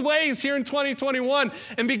your old ways here in 2021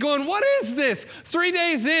 and be going, what is this? 3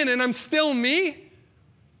 days in, and I'm still me?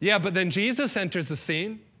 Yeah, but then Jesus enters the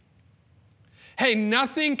scene. Hey,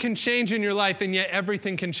 nothing can change in your life, and yet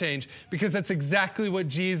everything can change, because that's exactly what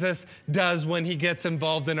Jesus does when he gets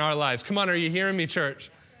involved in our lives. Come on, are you hearing me, church?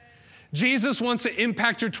 Jesus wants to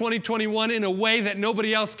impact your 2021 in a way that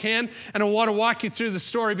nobody else can, and I want to walk you through the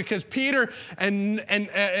story because Peter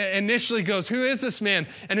initially goes, who is this man?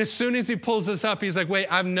 And as soon as he pulls this up, he's like, wait,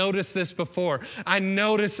 I've noticed this before. I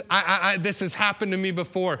noticed this has happened to me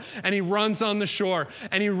before. And he runs on the shore,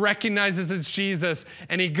 and he recognizes it's Jesus,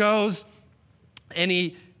 and he goes, and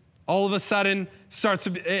he all of a sudden starts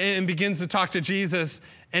and begins to talk to Jesus.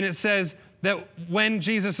 And it says that when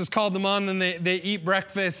Jesus has called them on, then they eat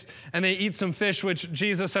breakfast and they eat some fish, which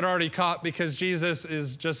Jesus had already caught because Jesus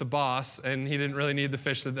is just a boss and he didn't really need the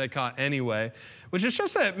fish that they caught anyway. Which is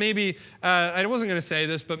just that maybe, I wasn't going to say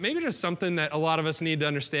this, but maybe just something that a lot of us need to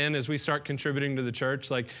understand as we start contributing to the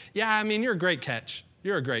church. Like, yeah, I mean, you're a great catch.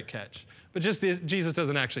 You're a great catch. But Jesus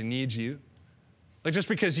doesn't actually need you. Like just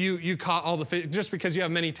because you caught all the fish, just because you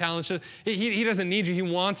have many talents, he doesn't need you, he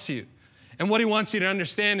wants you. And what he wants you to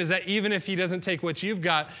understand is that even if he doesn't take what you've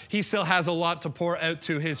got, he still has a lot to pour out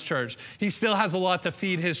to his church. He still has a lot to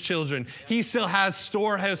feed his children. He still has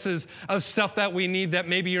storehouses of stuff that we need that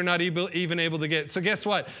maybe you're not even able to get. So guess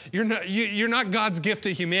what? You're not God's gift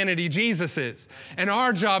to humanity. Jesus is. And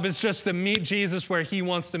our job is just to meet Jesus where he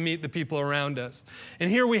wants to meet the people around us. And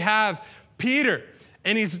here we have Peter,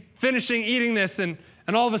 and he's finishing eating this, and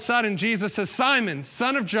all of a sudden Jesus says, Simon,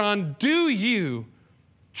 son of John, do you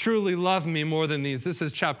truly love me more than these? This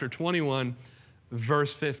is chapter 21,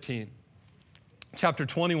 verse 15. Chapter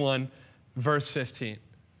 21, verse 15.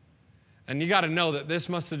 And you got to know that this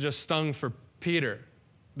must have just stung for Peter,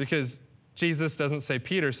 because Jesus doesn't say,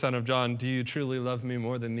 Peter, son of John, do you truly love me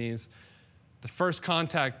more than these? The first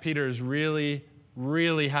contact Peter is really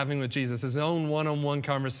having with Jesus, his own one-on-one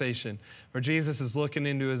conversation, where Jesus is looking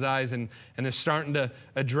into his eyes and they're starting to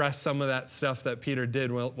address some of that stuff that Peter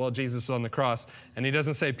did while Jesus was on the cross. And he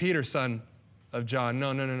doesn't say, Peter, son of John.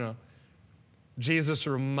 No. Jesus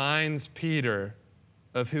reminds Peter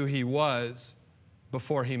of who he was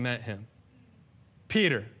before he met him.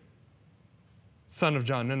 Peter, son of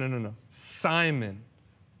John. No. Simon,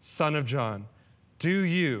 son of John, do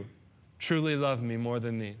you truly love me more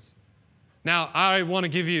than these? Now, I want to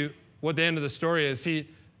give you what the end of the story is. He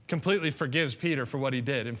completely forgives Peter for what he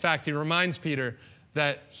did. In fact, he reminds Peter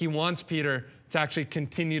that he wants Peter to actually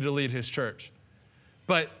continue to lead his church.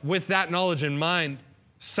 But with that knowledge in mind,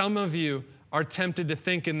 some of you are tempted to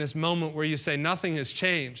think in this moment where you say nothing has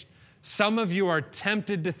changed. Some of you are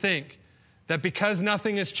tempted to think that because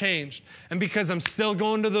nothing has changed, and because I'm still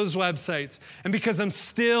going to those websites, and because I'm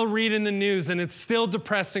still reading the news and it's still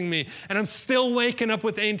depressing me, and I'm still waking up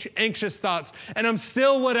with anxious thoughts, and I'm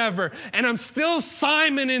still whatever, and I'm still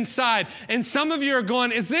Simon inside. And some of you are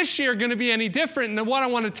going, is this year going to be any different? And what I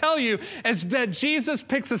want to tell you is that Jesus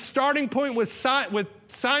picks a starting point with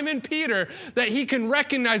Simon Peter, that he can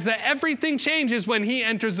recognize that everything changes when he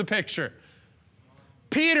enters the picture.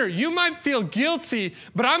 Peter, you might feel guilty,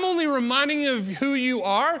 but I'm only reminding you of who you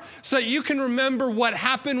are so that you can remember what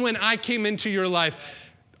happened when I came into your life.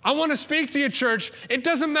 I want to speak to you, church. It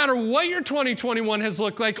doesn't matter what your 2021 has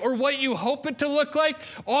looked like or what you hope it to look like.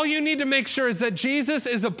 All you need to make sure is that Jesus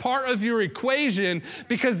is a part of your equation,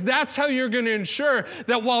 because that's how you're going to ensure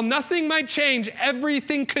that while nothing might change,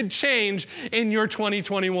 everything could change in your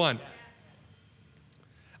 2021.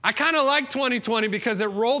 I kind of like 2020 because it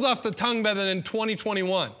rolled off the tongue better than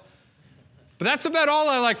 2021. But that's about all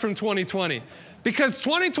I like from 2020. Because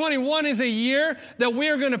 2021 is a year that we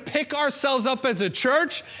are going to pick ourselves up as a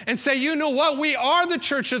church and say, you know what? We are the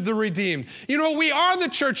church of the redeemed. You know, we are the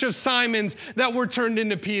church of Simons that were turned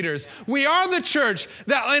into Peters. We are the church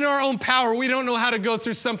that in our own power, we don't know how to go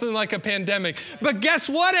through something like a pandemic. But guess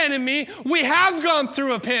what, enemy? We have gone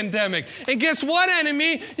through a pandemic. And guess what,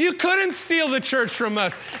 enemy? You couldn't steal the church from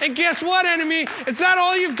us. And guess what, enemy? Is that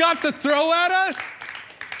all you've got to throw at us?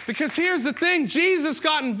 Because here's the thing, Jesus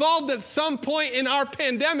got involved at some point in our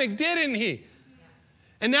pandemic, didn't he?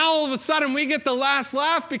 And now all of a sudden we get the last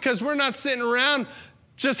laugh because we're not sitting around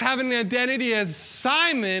just having an identity as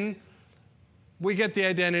Simon. We get the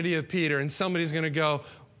identity of Peter, and somebody's going to go,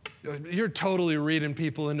 you're totally reading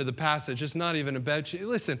people into the passage. It's not even about you.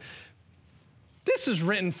 Listen, this is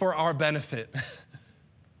written for our benefit.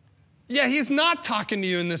 Yeah, he's not talking to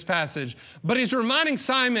you in this passage, but he's reminding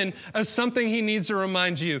Simon of something he needs to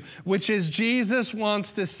remind you, which is Jesus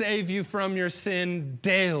wants to save you from your sin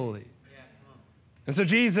daily. And so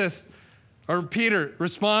Peter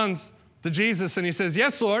responds to Jesus and he says,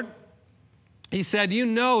 yes, Lord. He said, you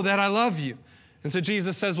know that I love you. And so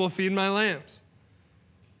Jesus says, well, feed my lambs.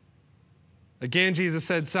 Again, Jesus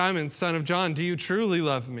said, Simon, son of John, do you truly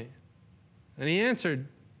love me? And he answered,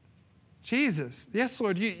 Jesus, yes,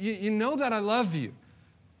 Lord, you know that I love you.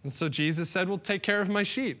 And so Jesus said, well, take care of my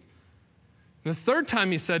sheep. And the third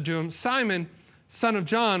time he said to him, Simon, son of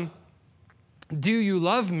John, do you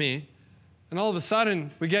love me? And all of a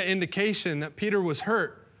sudden, we get indication that Peter was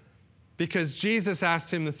hurt because Jesus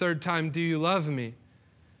asked him the third time, do you love me?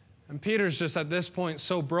 And Peter's just at this point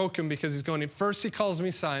so broken because he's going, first he calls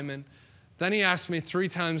me Simon, then he asks me 3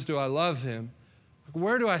 times, do I love him?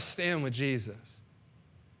 Where do I stand with Jesus?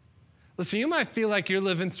 Listen, you might feel like you're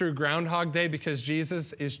living through Groundhog Day because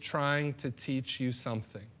Jesus is trying to teach you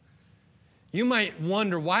something. You might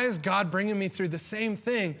wonder, why is God bringing me through the same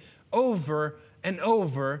thing over and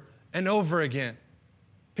over and over again?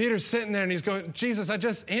 Peter's sitting there and he's going, Jesus, I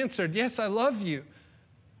just answered, yes, I love you.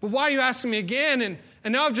 But why are you asking me again?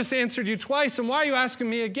 And now I've just answered you twice, and why are you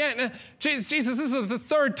asking me again? Jesus, this is the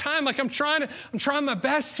third time. Like I'm trying my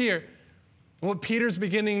best here. And what Peter's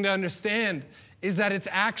beginning to understand is that it's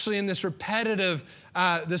actually in this repetitive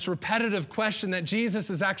question that Jesus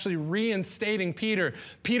is actually reinstating Peter.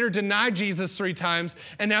 Peter denied Jesus 3 times,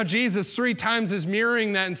 and now Jesus 3 times is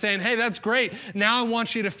mirroring that and saying, hey, that's great. Now I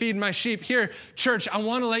want you to feed my sheep. Here, church, I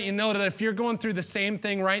want to let you know that if you're going through the same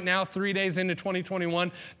thing right now, 3 days into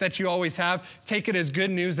 2021, that you always have, take it as good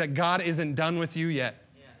news that God isn't done with you yet.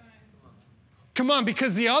 Come on,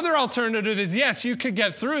 because the other alternative is, yes, you could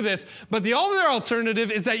get through this, but the other alternative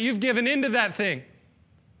is that you've given into that thing.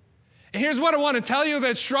 And here's what I want to tell you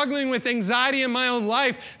about struggling with anxiety in my own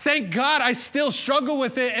life. Thank God I still struggle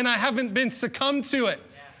with it and I haven't been succumbed to it.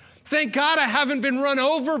 Thank God I haven't been run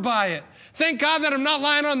over by it. Thank God that I'm not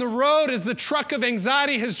lying on the road as the truck of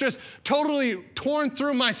anxiety has just totally torn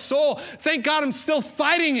through my soul. Thank God I'm still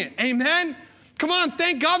fighting it. Amen? Come on,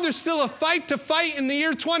 thank God there's still a fight to fight in the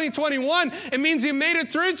year 2021. It means you made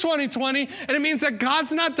it through 2020, and it means that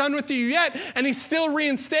God's not done with you yet, and he's still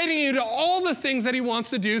reinstating you to all the things that he wants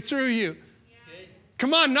to do through you. Yeah.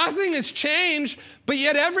 Come on, nothing has changed, but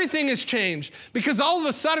yet everything has changed, because all of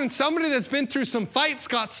a sudden somebody that's been through some fights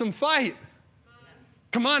got some fight.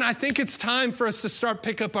 Come on, I think it's time for us to start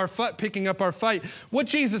picking up our fight. What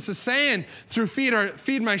Jesus is saying through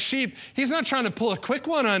feed my sheep, he's not trying to pull a quick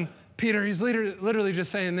one on Peter. He's literally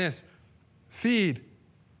just saying this: feed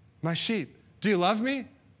my sheep. Do you love me?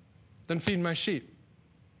 Then feed my sheep.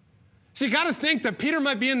 So you got to think that Peter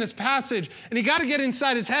might be in this passage, and you got to get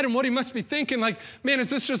inside his head and what he must be thinking. Like, man, is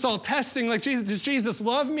this just all testing? Like, does Jesus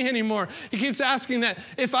love me anymore? He keeps asking that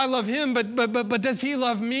if I love him, but does he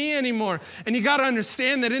love me anymore? And you got to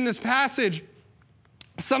understand that in this passage,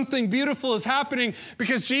 something beautiful is happening,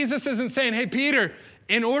 because Jesus isn't saying, hey, Peter,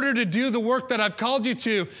 in order to do the work that I've called you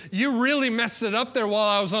to, you really messed it up there while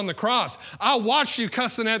I was on the cross. I watched you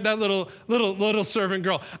cussing at that little servant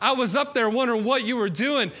girl. I was up there wondering what you were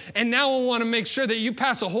doing, and now I want to make sure that you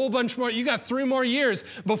pass a whole bunch more. You got 3 more years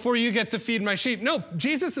before you get to feed my sheep. No,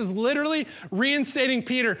 Jesus is literally reinstating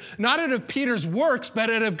Peter, not out of Peter's works, but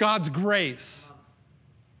out of God's grace.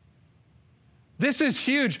 This is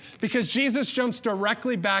huge, because Jesus jumps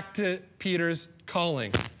directly back to Peter's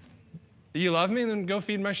calling. You love me? Then go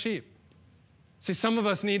feed my sheep. See, some of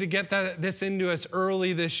us need to get this into us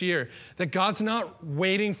early this year, that God's not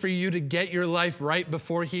waiting for you to get your life right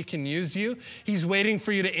before he can use you. He's waiting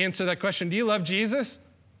for you to answer that question. Do you love Jesus?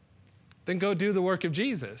 Then go do the work of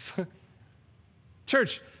Jesus.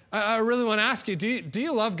 Church, I really want to ask you, do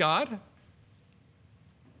you love God?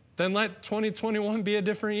 Then let 2021 be a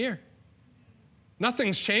different year.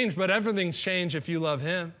 Nothing's changed, but everything's changed if you love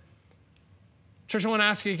him. Church, I want to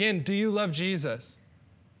ask you again, do you love Jesus?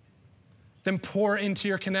 Then pour into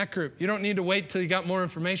your Connect group. You don't need to wait till you got more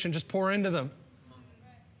information. Just pour into them.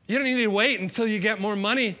 You don't need to wait until you get more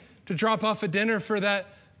money to drop off a dinner for that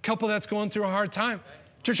couple that's going through a hard time.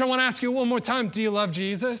 Church, I want to ask you one more time, do you love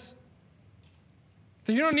Jesus?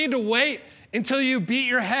 Then you don't need to wait until you beat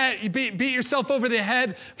yourself over the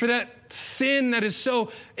head for that sin that is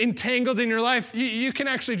so entangled in your life. You can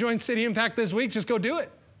actually join City Impact this week. Just go do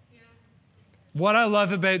it. What I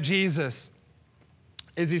love about Jesus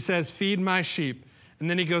is he says, feed my sheep. And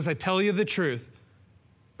then he goes, I tell you the truth.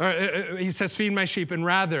 Or he says, feed my sheep. And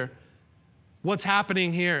rather, what's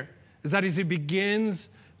happening here is that as he begins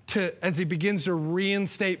to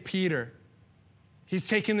reinstate Peter, he's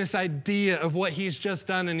taking this idea of what he's just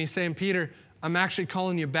done and he's saying, Peter, I'm actually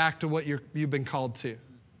calling you back to what you've been called to.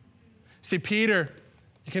 See, Peter,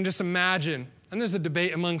 you can just imagine, and there's a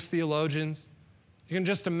debate amongst theologians, you can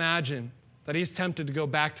just imagine that he's tempted to go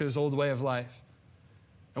back to his old way of life.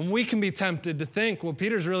 And we can be tempted to think, well,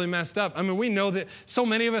 Peter's really messed up. I mean, we know that, so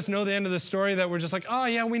many of us know the end of the story that we're just like, oh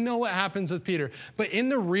yeah, we know what happens with Peter. But in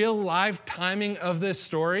the real live timing of this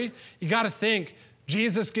story, you got to think,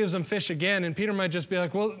 Jesus gives him fish again, and Peter might just be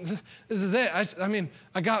like, well, this is it.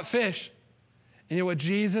 I got fish. And you know what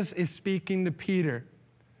Jesus is speaking to Peter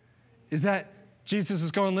is that Jesus is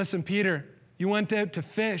going, listen, Peter, you went out to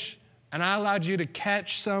fish, and I allowed you to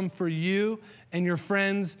catch some for you and your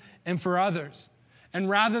friends and for others. And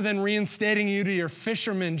rather than reinstating you to your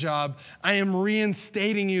fisherman job, I am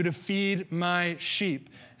reinstating you to feed my sheep.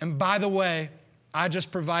 And by the way, I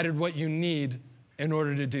just provided what you need in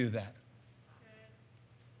order to do that.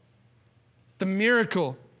 The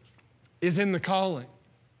miracle is in the calling.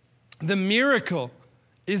 The miracle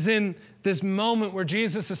is in this moment where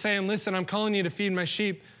Jesus is saying, listen, I'm calling you to feed my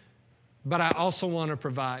sheep, but I also want to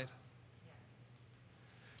provide.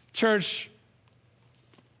 Church,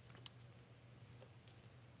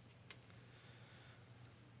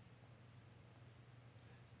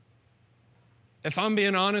 if I'm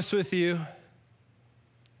being honest with you,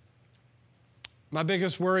 my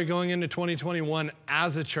biggest worry going into 2021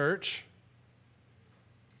 as a church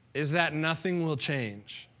is that nothing will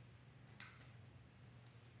change.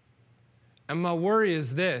 And my worry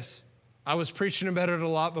is this. I was preaching about it a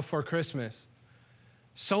lot before Christmas.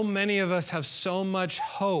 So many of us have so much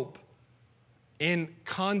hope in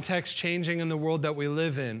context changing in the world that we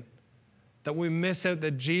live in that we miss out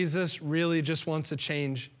that Jesus really just wants to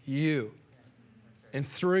change you. And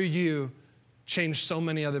through you, change so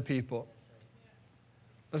many other people.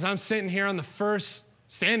 As I'm standing here on the first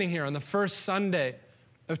Sunday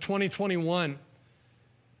of 2021,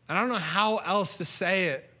 and I don't know how else to say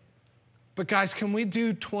it, but guys, can we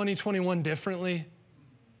do 2021 differently?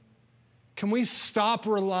 Can we stop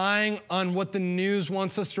relying on what the news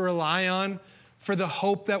wants us to rely on for the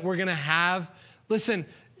hope that we're gonna have? Listen,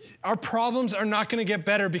 our problems are not gonna get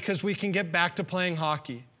better because we can get back to playing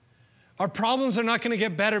hockey. Our problems are not gonna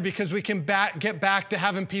get better because we can get back to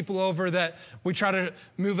having people over that we try to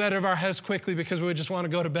move out of our house quickly because we just wanna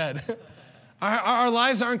go to bed. Our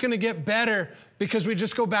lives aren't gonna get better because we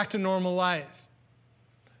just go back to normal life.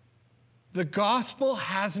 The gospel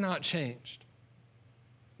has not changed.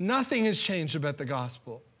 Nothing has changed about the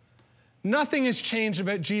gospel. Nothing has changed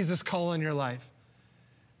about Jesus' call on your life.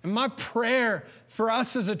 And my prayer for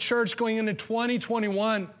us as a church going into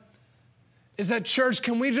 2021 is that, church,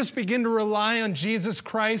 can we just begin to rely on Jesus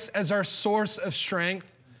Christ as our source of strength?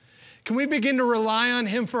 Can we begin to rely on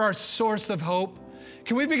him for our source of hope?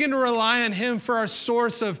 Can we begin to rely on him for our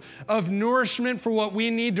source of nourishment for what we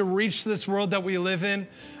need to reach this world that we live in?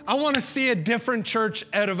 I want to see a different church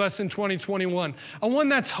out of us in 2021. A one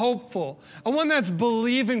that's hopeful. A one that's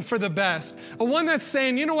believing for the best. A one that's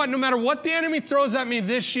saying, you know what, no matter what the enemy throws at me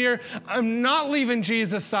this year, I'm not leaving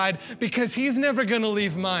Jesus' side because he's never going to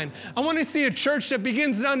leave mine. I want to see a church that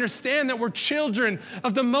begins to understand that we're children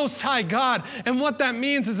of the Most High God. And what that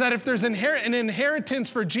means is that if there's an inheritance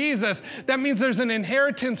for Jesus, that means there's an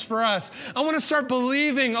inheritance for us. I want to start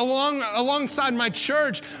believing alongside my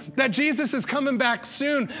church that Jesus is coming back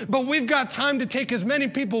soon. But we've got time to take as many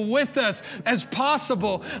people with us as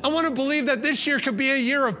possible. I want to believe that this year could be a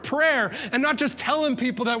year of prayer and not just telling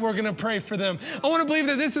people that we're going to pray for them. I want to believe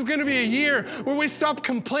that this is going to be a year where we stop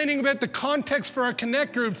complaining about the context for our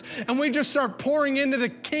connect groups and we just start pouring into the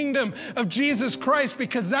kingdom of Jesus Christ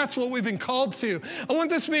because that's what we've been called to. I want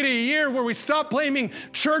this to be a year where we stop blaming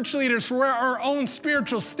church leaders for where our own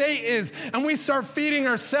spiritual state is and we start feeding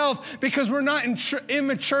ourselves because we're not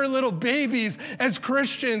immature little babies as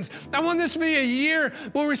Christians. I want this to be a year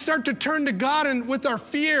where we start to turn to God and with our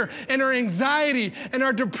fear and our anxiety and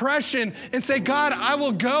our depression and say, God, I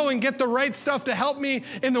will go and get the right stuff to help me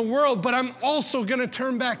in the world, but I'm also going to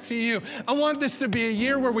turn back to you. I want this to be a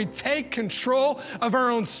year where we take control of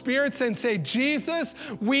our own spirits and say, Jesus,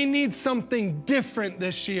 we need something different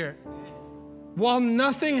this year. While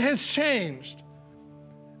nothing has changed,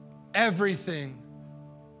 everything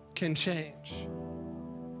can change.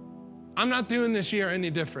 I'm not doing this year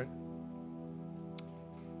any different.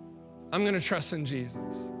 I'm going to trust in Jesus.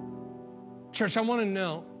 Church, I want to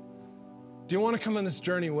know, do you want to come on this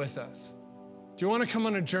journey with us? Do you want to come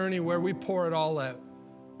on a journey where we pour it all out,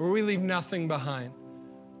 where we leave nothing behind,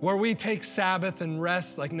 where we take Sabbath and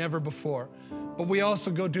rest like never before, but we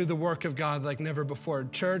also go do the work of God like never before?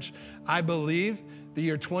 Church, I believe the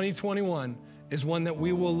year 2021 is one that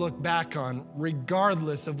we will look back on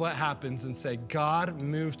regardless of what happens and say, God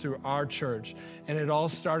moved through our church. And it all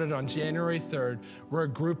started on January 3rd, where a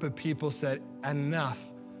group of people said, enough.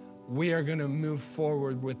 We are gonna move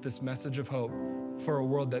forward with this message of hope for a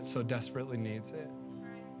world that so desperately needs it.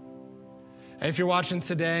 And if you're watching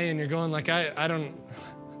today and you're going like, I don't,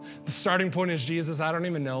 the starting point is Jesus, I don't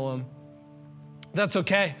even know him. That's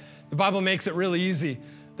okay. The Bible makes it really easy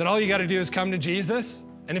that all you gotta do is come to Jesus.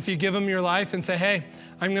 And if you give him your life and say, hey,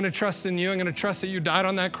 I'm going to trust in you. I'm going to trust that you died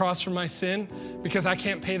on that cross for my sin because I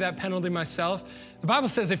can't pay that penalty myself. The Bible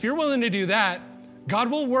says if you're willing to do that, God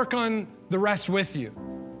will work on the rest with you.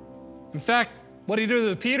 In fact, what he did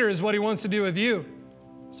with Peter is what he wants to do with you.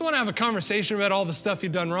 He doesn't want to have a conversation about all the stuff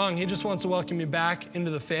you've done wrong. He just wants to welcome you back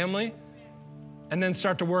into the family and then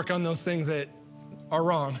start to work on those things that are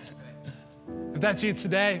wrong. If that's you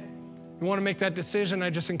today, you want to make that decision,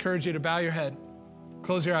 I just encourage you to bow your head.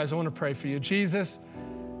 Close your eyes. I want to pray for you. Jesus,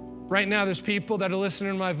 right now there's people that are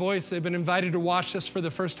listening to my voice. They've been invited to watch this for the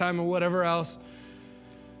first time or whatever else.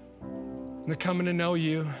 And they're coming to know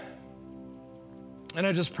you. And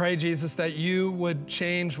I just pray, Jesus, that you would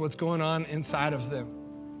change what's going on inside of them.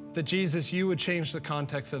 That, Jesus, you would change the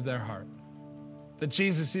context of their heart. That,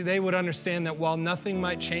 Jesus, they would understand that while nothing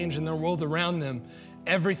might change in their world around them,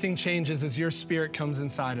 everything changes as your spirit comes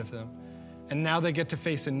inside of them. And now they get to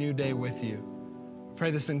face a new day with you. I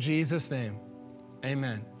pray this in Jesus' name.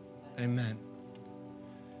 Amen. Amen.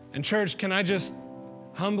 And church, can I just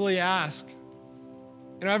humbly ask,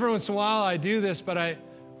 every once in a while I do this, but I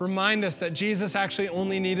remind us that Jesus actually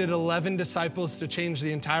only needed 11 disciples to change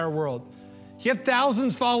the entire world. He had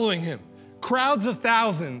thousands following him, crowds of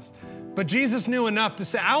thousands, but Jesus knew enough to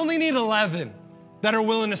say, I only need 11 that are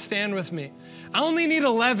willing to stand with me. I only need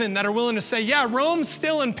 11 that are willing to say, yeah, Rome's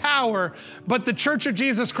still in power, but the Church of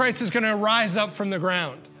Jesus Christ is going to rise up from the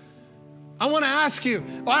ground. I want to ask you,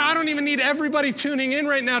 I don't even need everybody tuning in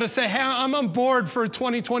right now to say, hey, I'm on board for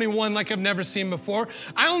 2021 like I've never seen before.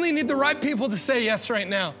 I only need the right people to say yes right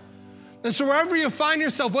now. And so wherever you find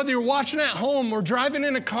yourself, whether you're watching at home or driving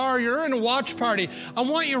in a car, you're in a watch party, I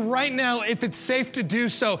want you right now, if it's safe to do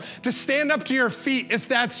so, to stand up to your feet if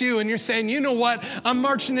that's you and you're saying, you know what, I'm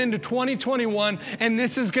marching into 2021 and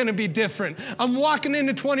this is going to be different. I'm walking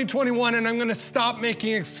into 2021 and I'm going to stop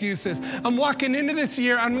making excuses. I'm walking into this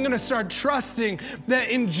year, I'm going to start trusting that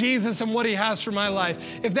in Jesus and what he has for my life.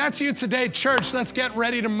 If that's you today, church, let's get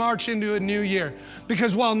ready to march into a new year.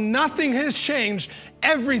 Because while nothing has changed,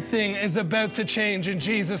 everything is about to change in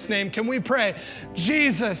Jesus' name. Can we pray?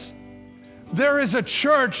 Jesus, there is a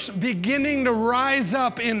church beginning to rise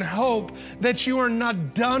up in hope that you are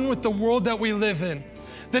not done with the world that we live in.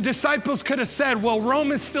 The disciples could have said, well,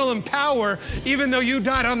 Rome is still in power, even though you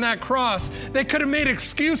died on that cross. They could have made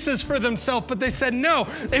excuses for themselves, but they said, no,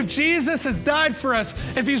 if Jesus has died for us,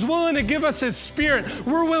 if he's willing to give us his spirit,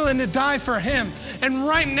 we're willing to die for him. And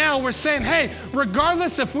right now we're saying, hey,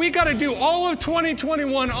 regardless if we got to do all of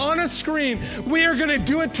 2021 on a screen, we are going to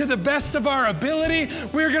do it to the best of our ability.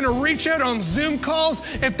 We're going to reach out on Zoom calls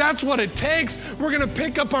if that's what it takes. We're going to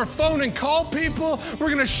pick up our phone and call people. We're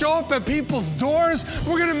going to show up at people's doors.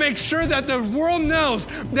 We're going to make sure that the world knows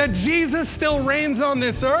that Jesus still reigns on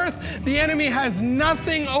this earth. The enemy has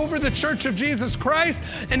nothing over the Church of Jesus Christ.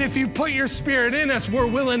 And if you put your spirit in us, we're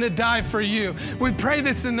willing to die for you. We pray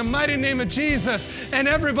this in the mighty name of Jesus. And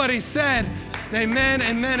everybody said, amen,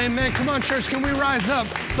 amen, amen. Come on, church, can we rise up?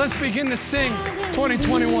 Let's begin to sing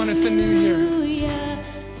 2021. It's a new year.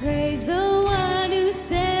 Praise the one who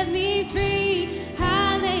set me free.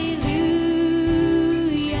 Hallelujah.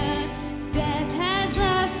 Death has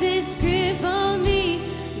lost its grip on me.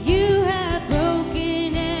 You have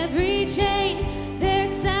broken every chain. There's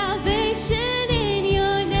salvation in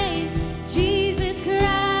your name, Jesus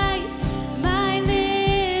Christ, my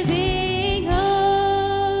living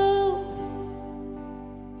hope.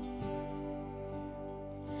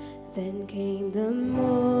 Then came the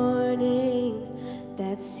morning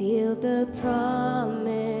that sealed the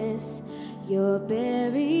promise. Your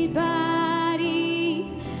buried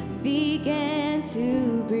body began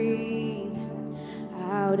to breathe.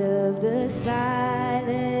 Out of the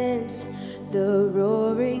silence, the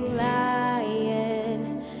roaring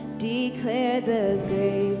lion declared the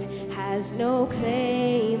grave has no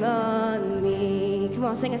claim on me. Come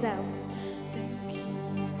on, sing us out.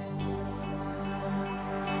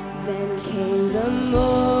 Then came the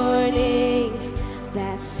morning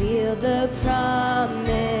that sealed the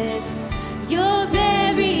promise. Your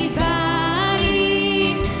buried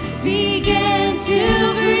body began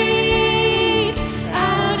to breathe.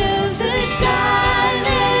 Out of the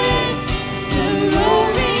silence, the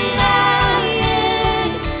roaring lion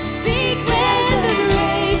declared the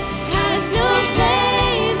grave has no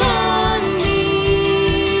claim on me.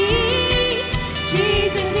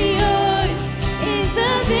 Jesus, yours is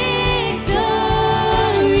the victory.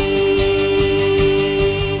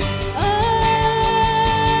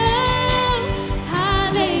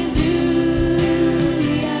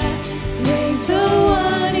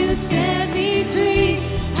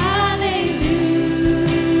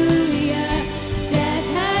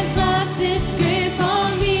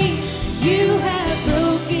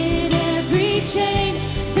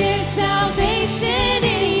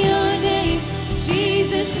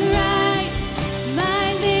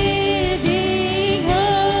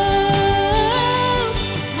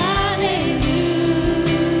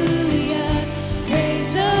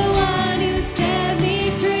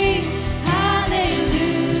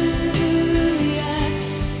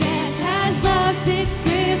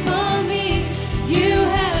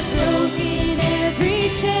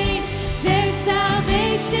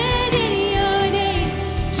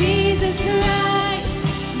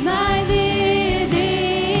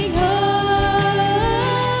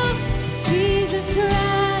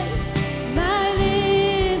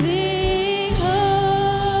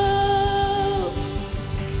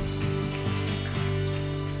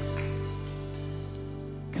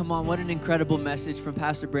 What an incredible message from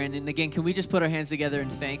Pastor Brandon. Again, can we just put our hands together and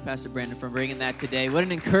thank Pastor Brandon for bringing that today? What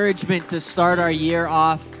an encouragement to start our year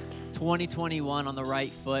off 2021 on the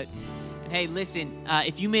right foot. And Hey, listen,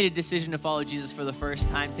 if you made a decision to follow Jesus for the first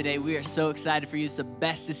time today, we are so excited for you. It's the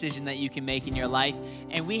best decision that you can make in your life.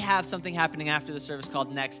 And we have something happening after the service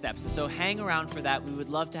called Next Steps. So hang around for that. We would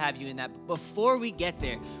love to have you in that. But before we get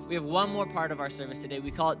there, we have one more part of our service today.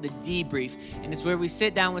 We call it the debrief. And it's where we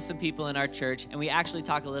sit down with some people in our church and we actually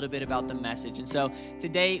talk a little bit about the message. And so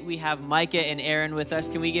today we have Micah and Aaron with us.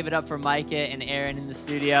 Can we give it up for Micah and Aaron in the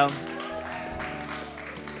studio?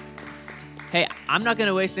 Hey, I'm not going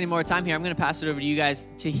to waste any more time here. I'm going to pass it over to you guys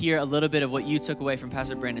to hear a little bit of what you took away from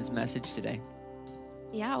Pastor Brandon's message today.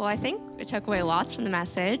 Yeah, well, I think I took away lots from the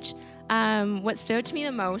message. What stood out to me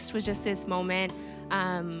the most was just this moment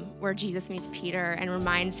where Jesus meets Peter and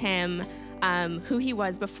reminds him who he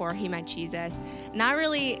was before he met Jesus. And that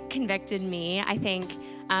really convicted me. I think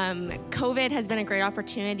COVID has been a great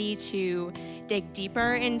opportunity to dig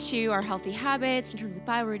deeper into our healthy habits in terms of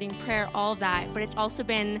Bible reading, prayer, all of that. But it's also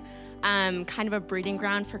been kind of a breeding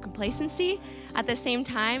ground for complacency at the same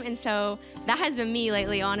time. And so that has been me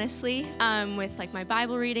lately, honestly, with like my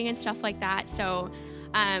Bible reading and stuff like that. So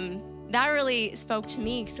that really spoke to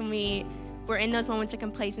me because when we're in those moments of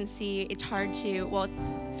complacency, it's hard to,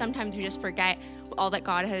 sometimes we just forget all that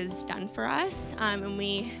God has done for us. And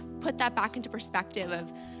we put that back into perspective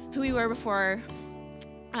of who we were before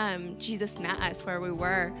Jesus met us, where we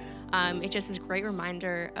were. It just is a great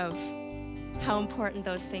reminder of how important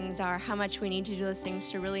those things are, how much we need to do those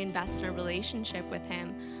things to really invest in our relationship with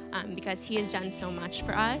him, because he has done so much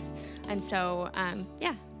for us. And so,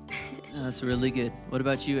 yeah. That's really good. What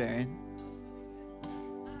about you, Aaron?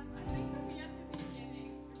 I think for me at the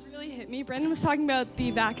beginning, it really hit me. Brendan was talking about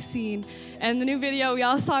the vaccine and the new video we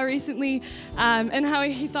all saw recently, and how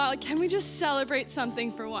he thought, like, can we just celebrate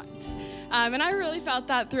something for once? And I really felt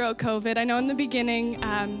that throughout COVID. I know in the beginning,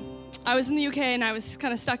 I was in the UK and I was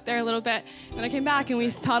kind of stuck there a little bit. And I came back and we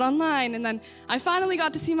taught online. And then I finally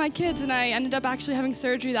got to see my kids and I ended up actually having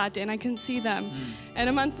surgery that day and I couldn't see them. And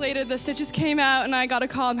a month later, the stitches came out and I got a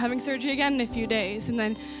call, I'm having surgery again in a few days. And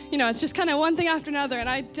then, you know, it's just kind of one thing after another. And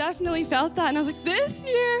I definitely felt that. And I was like, this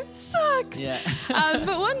year sucks. Yeah.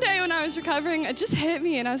 But one day when I was recovering, it just hit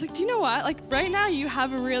me. And I was like, do you know what? Like right now you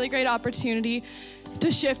have a really great opportunity to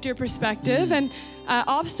shift your perspective. And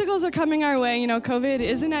obstacles are coming our way. You know, COVID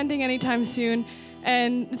isn't ending anytime soon.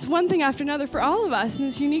 And it's one thing after another for all of us, and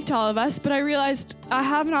it's unique to all of us. But I realized I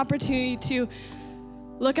have an opportunity to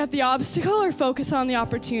look at the obstacle or focus on the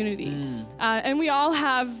opportunity. And we all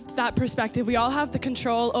have that perspective. We all have the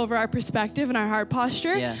control over our perspective and our heart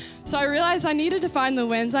posture. Yeah. So I realized I needed to find the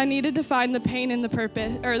wins. I needed to find the pain and the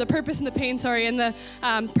purpose, or the purpose and the pain, and the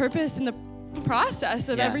purpose and the process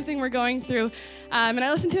of everything we're going through. And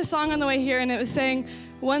I listened to a song on the way here, and it was saying,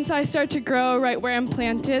 once I start to grow right where I'm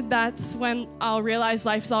planted, that's when I'll realize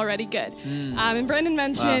life's already good. And Brendan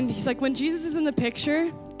mentioned, he's like, when Jesus is in the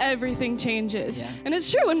picture, everything changes. Yeah. And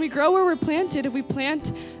it's true, when we grow where we're planted, if we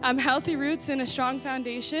plant healthy roots in a strong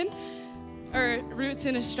foundation, or roots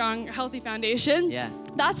in a strong, healthy foundation,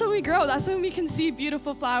 that's when we grow. That's when we can see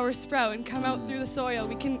beautiful flowers sprout and come out through the soil.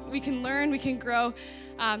 We can learn, we can grow.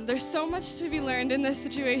 There's so much to be learned in this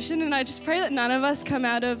situation, and I just pray that none of us come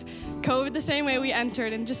out of COVID the same way we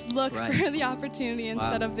entered and just look for the opportunity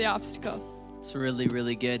instead of the obstacle. It's really,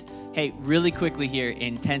 really good. Hey, really quickly here,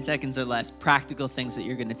 in 10 seconds or less, practical things that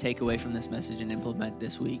you're going to take away from this message and implement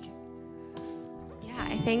this week. Yeah,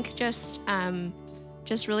 I think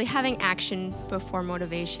just really having action before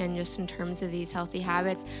motivation, just in terms of these healthy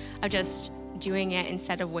habits of just doing it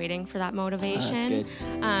instead of waiting for that motivation.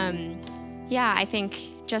 That's good. Yeah, I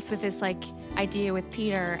think just with this like idea with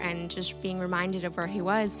Peter and just being reminded of where he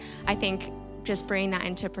was, I think just bringing that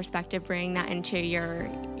into perspective, bringing that into your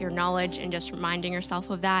knowledge and just reminding yourself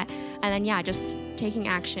of that. And then, just taking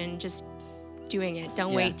action, just doing it.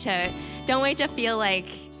 Don't wait to feel like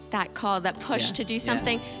that call, that push to do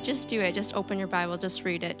something. Just do it. Just open your Bible, just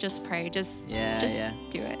read it, just pray, just do it.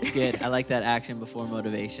 It's good. I like that action before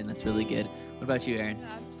motivation. That's really good. What about you, Aaron?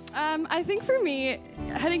 I think for me,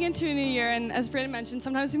 heading into a new year, and as Brandon mentioned,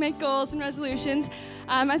 sometimes we make goals and resolutions.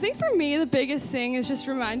 I think for me, the biggest thing is just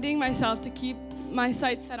reminding myself to keep my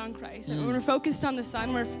sights set on Christ. And when we're focused on the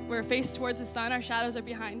sun, we're faced towards the sun, our shadows are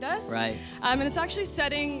behind us. Right. And it's actually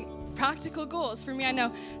setting practical goals. For me, I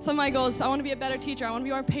know some of my goals, I want to be a better teacher, I want to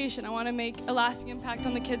be more patient, I want to make a lasting impact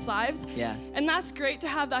on the kids' lives. Yeah. And that's great to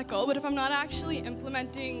have that goal, but if I'm not actually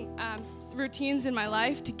implementing routines in my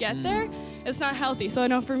life to get there, it's not healthy. So I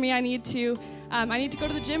know for me, I need to I need to go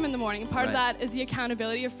to the gym in the morning. And part of that is the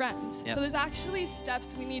accountability of friends. Yep. So there's actually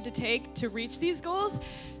steps we need to take to reach these goals.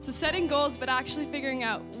 So setting goals, but actually figuring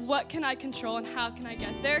out what can I control and how can I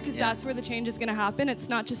get there, because that's where the change is going to happen. It's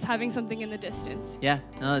not just having something in the distance. Yeah,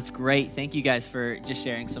 no, that's great. Thank you guys for just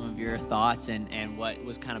sharing some of your thoughts and what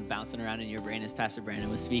was kind of bouncing around in your brain as Pastor Brandon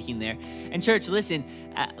was speaking there. And church, listen,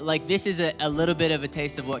 like this is a little bit of a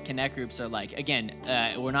taste of what Connect groups are like. Again,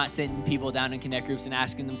 we're not sitting people down in Connect groups and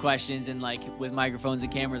asking them questions and like with microphones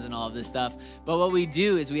and cameras and all of this stuff. But what we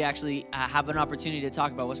do is we actually have an opportunity to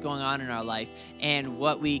talk about what's going on in our life and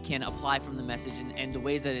what we can apply from the message and the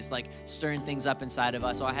ways that it's like stirring things up inside of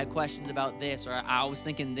us. So I had questions about this, or I was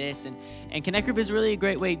thinking this, and Connect Group is really a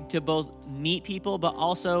great way to both meet people, but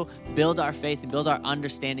also build our faith and build our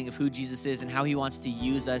understanding of who Jesus is and how he wants to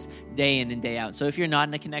use us day in and day out. So if you're not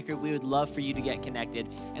in a Connect Group, we would love for you to get connected.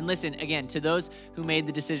 And listen, again, to those who made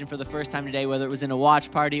the decision for the first time today, whether it was in a watch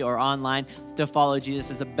party or online, to follow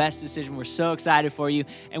Jesus is the best decision. We're so excited for you.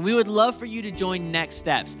 And we would love for you to join Next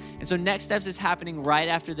Steps. And so Next Steps is happening right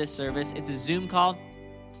after this service. It's a Zoom call.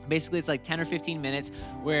 Basically, it's like 10 or 15 minutes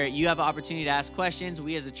where you have an opportunity to ask questions.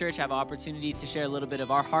 We as a church have an opportunity to share a little bit of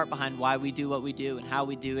our heart behind why we do what we do and how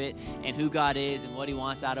we do it and who God is and what he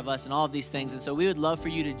wants out of us and all of these things. And so we would love for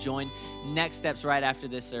you to join Next Steps right after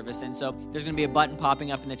this service. And so there's going to be a button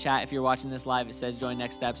popping up in the chat. If you're watching this live, it says join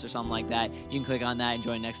Next Steps or something like that. You can click on that and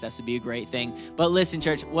join Next Steps. It'd be a great thing. But listen,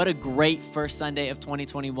 church, what a great first Sunday of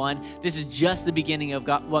 2021. This is just the beginning of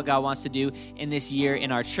what God wants to do in this year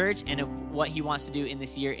in our church and of what he wants to do in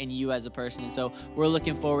this year in you as a person. And so we're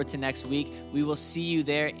looking forward to next week. We will see you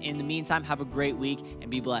there. In the meantime, have a great week and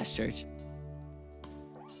be blessed, church.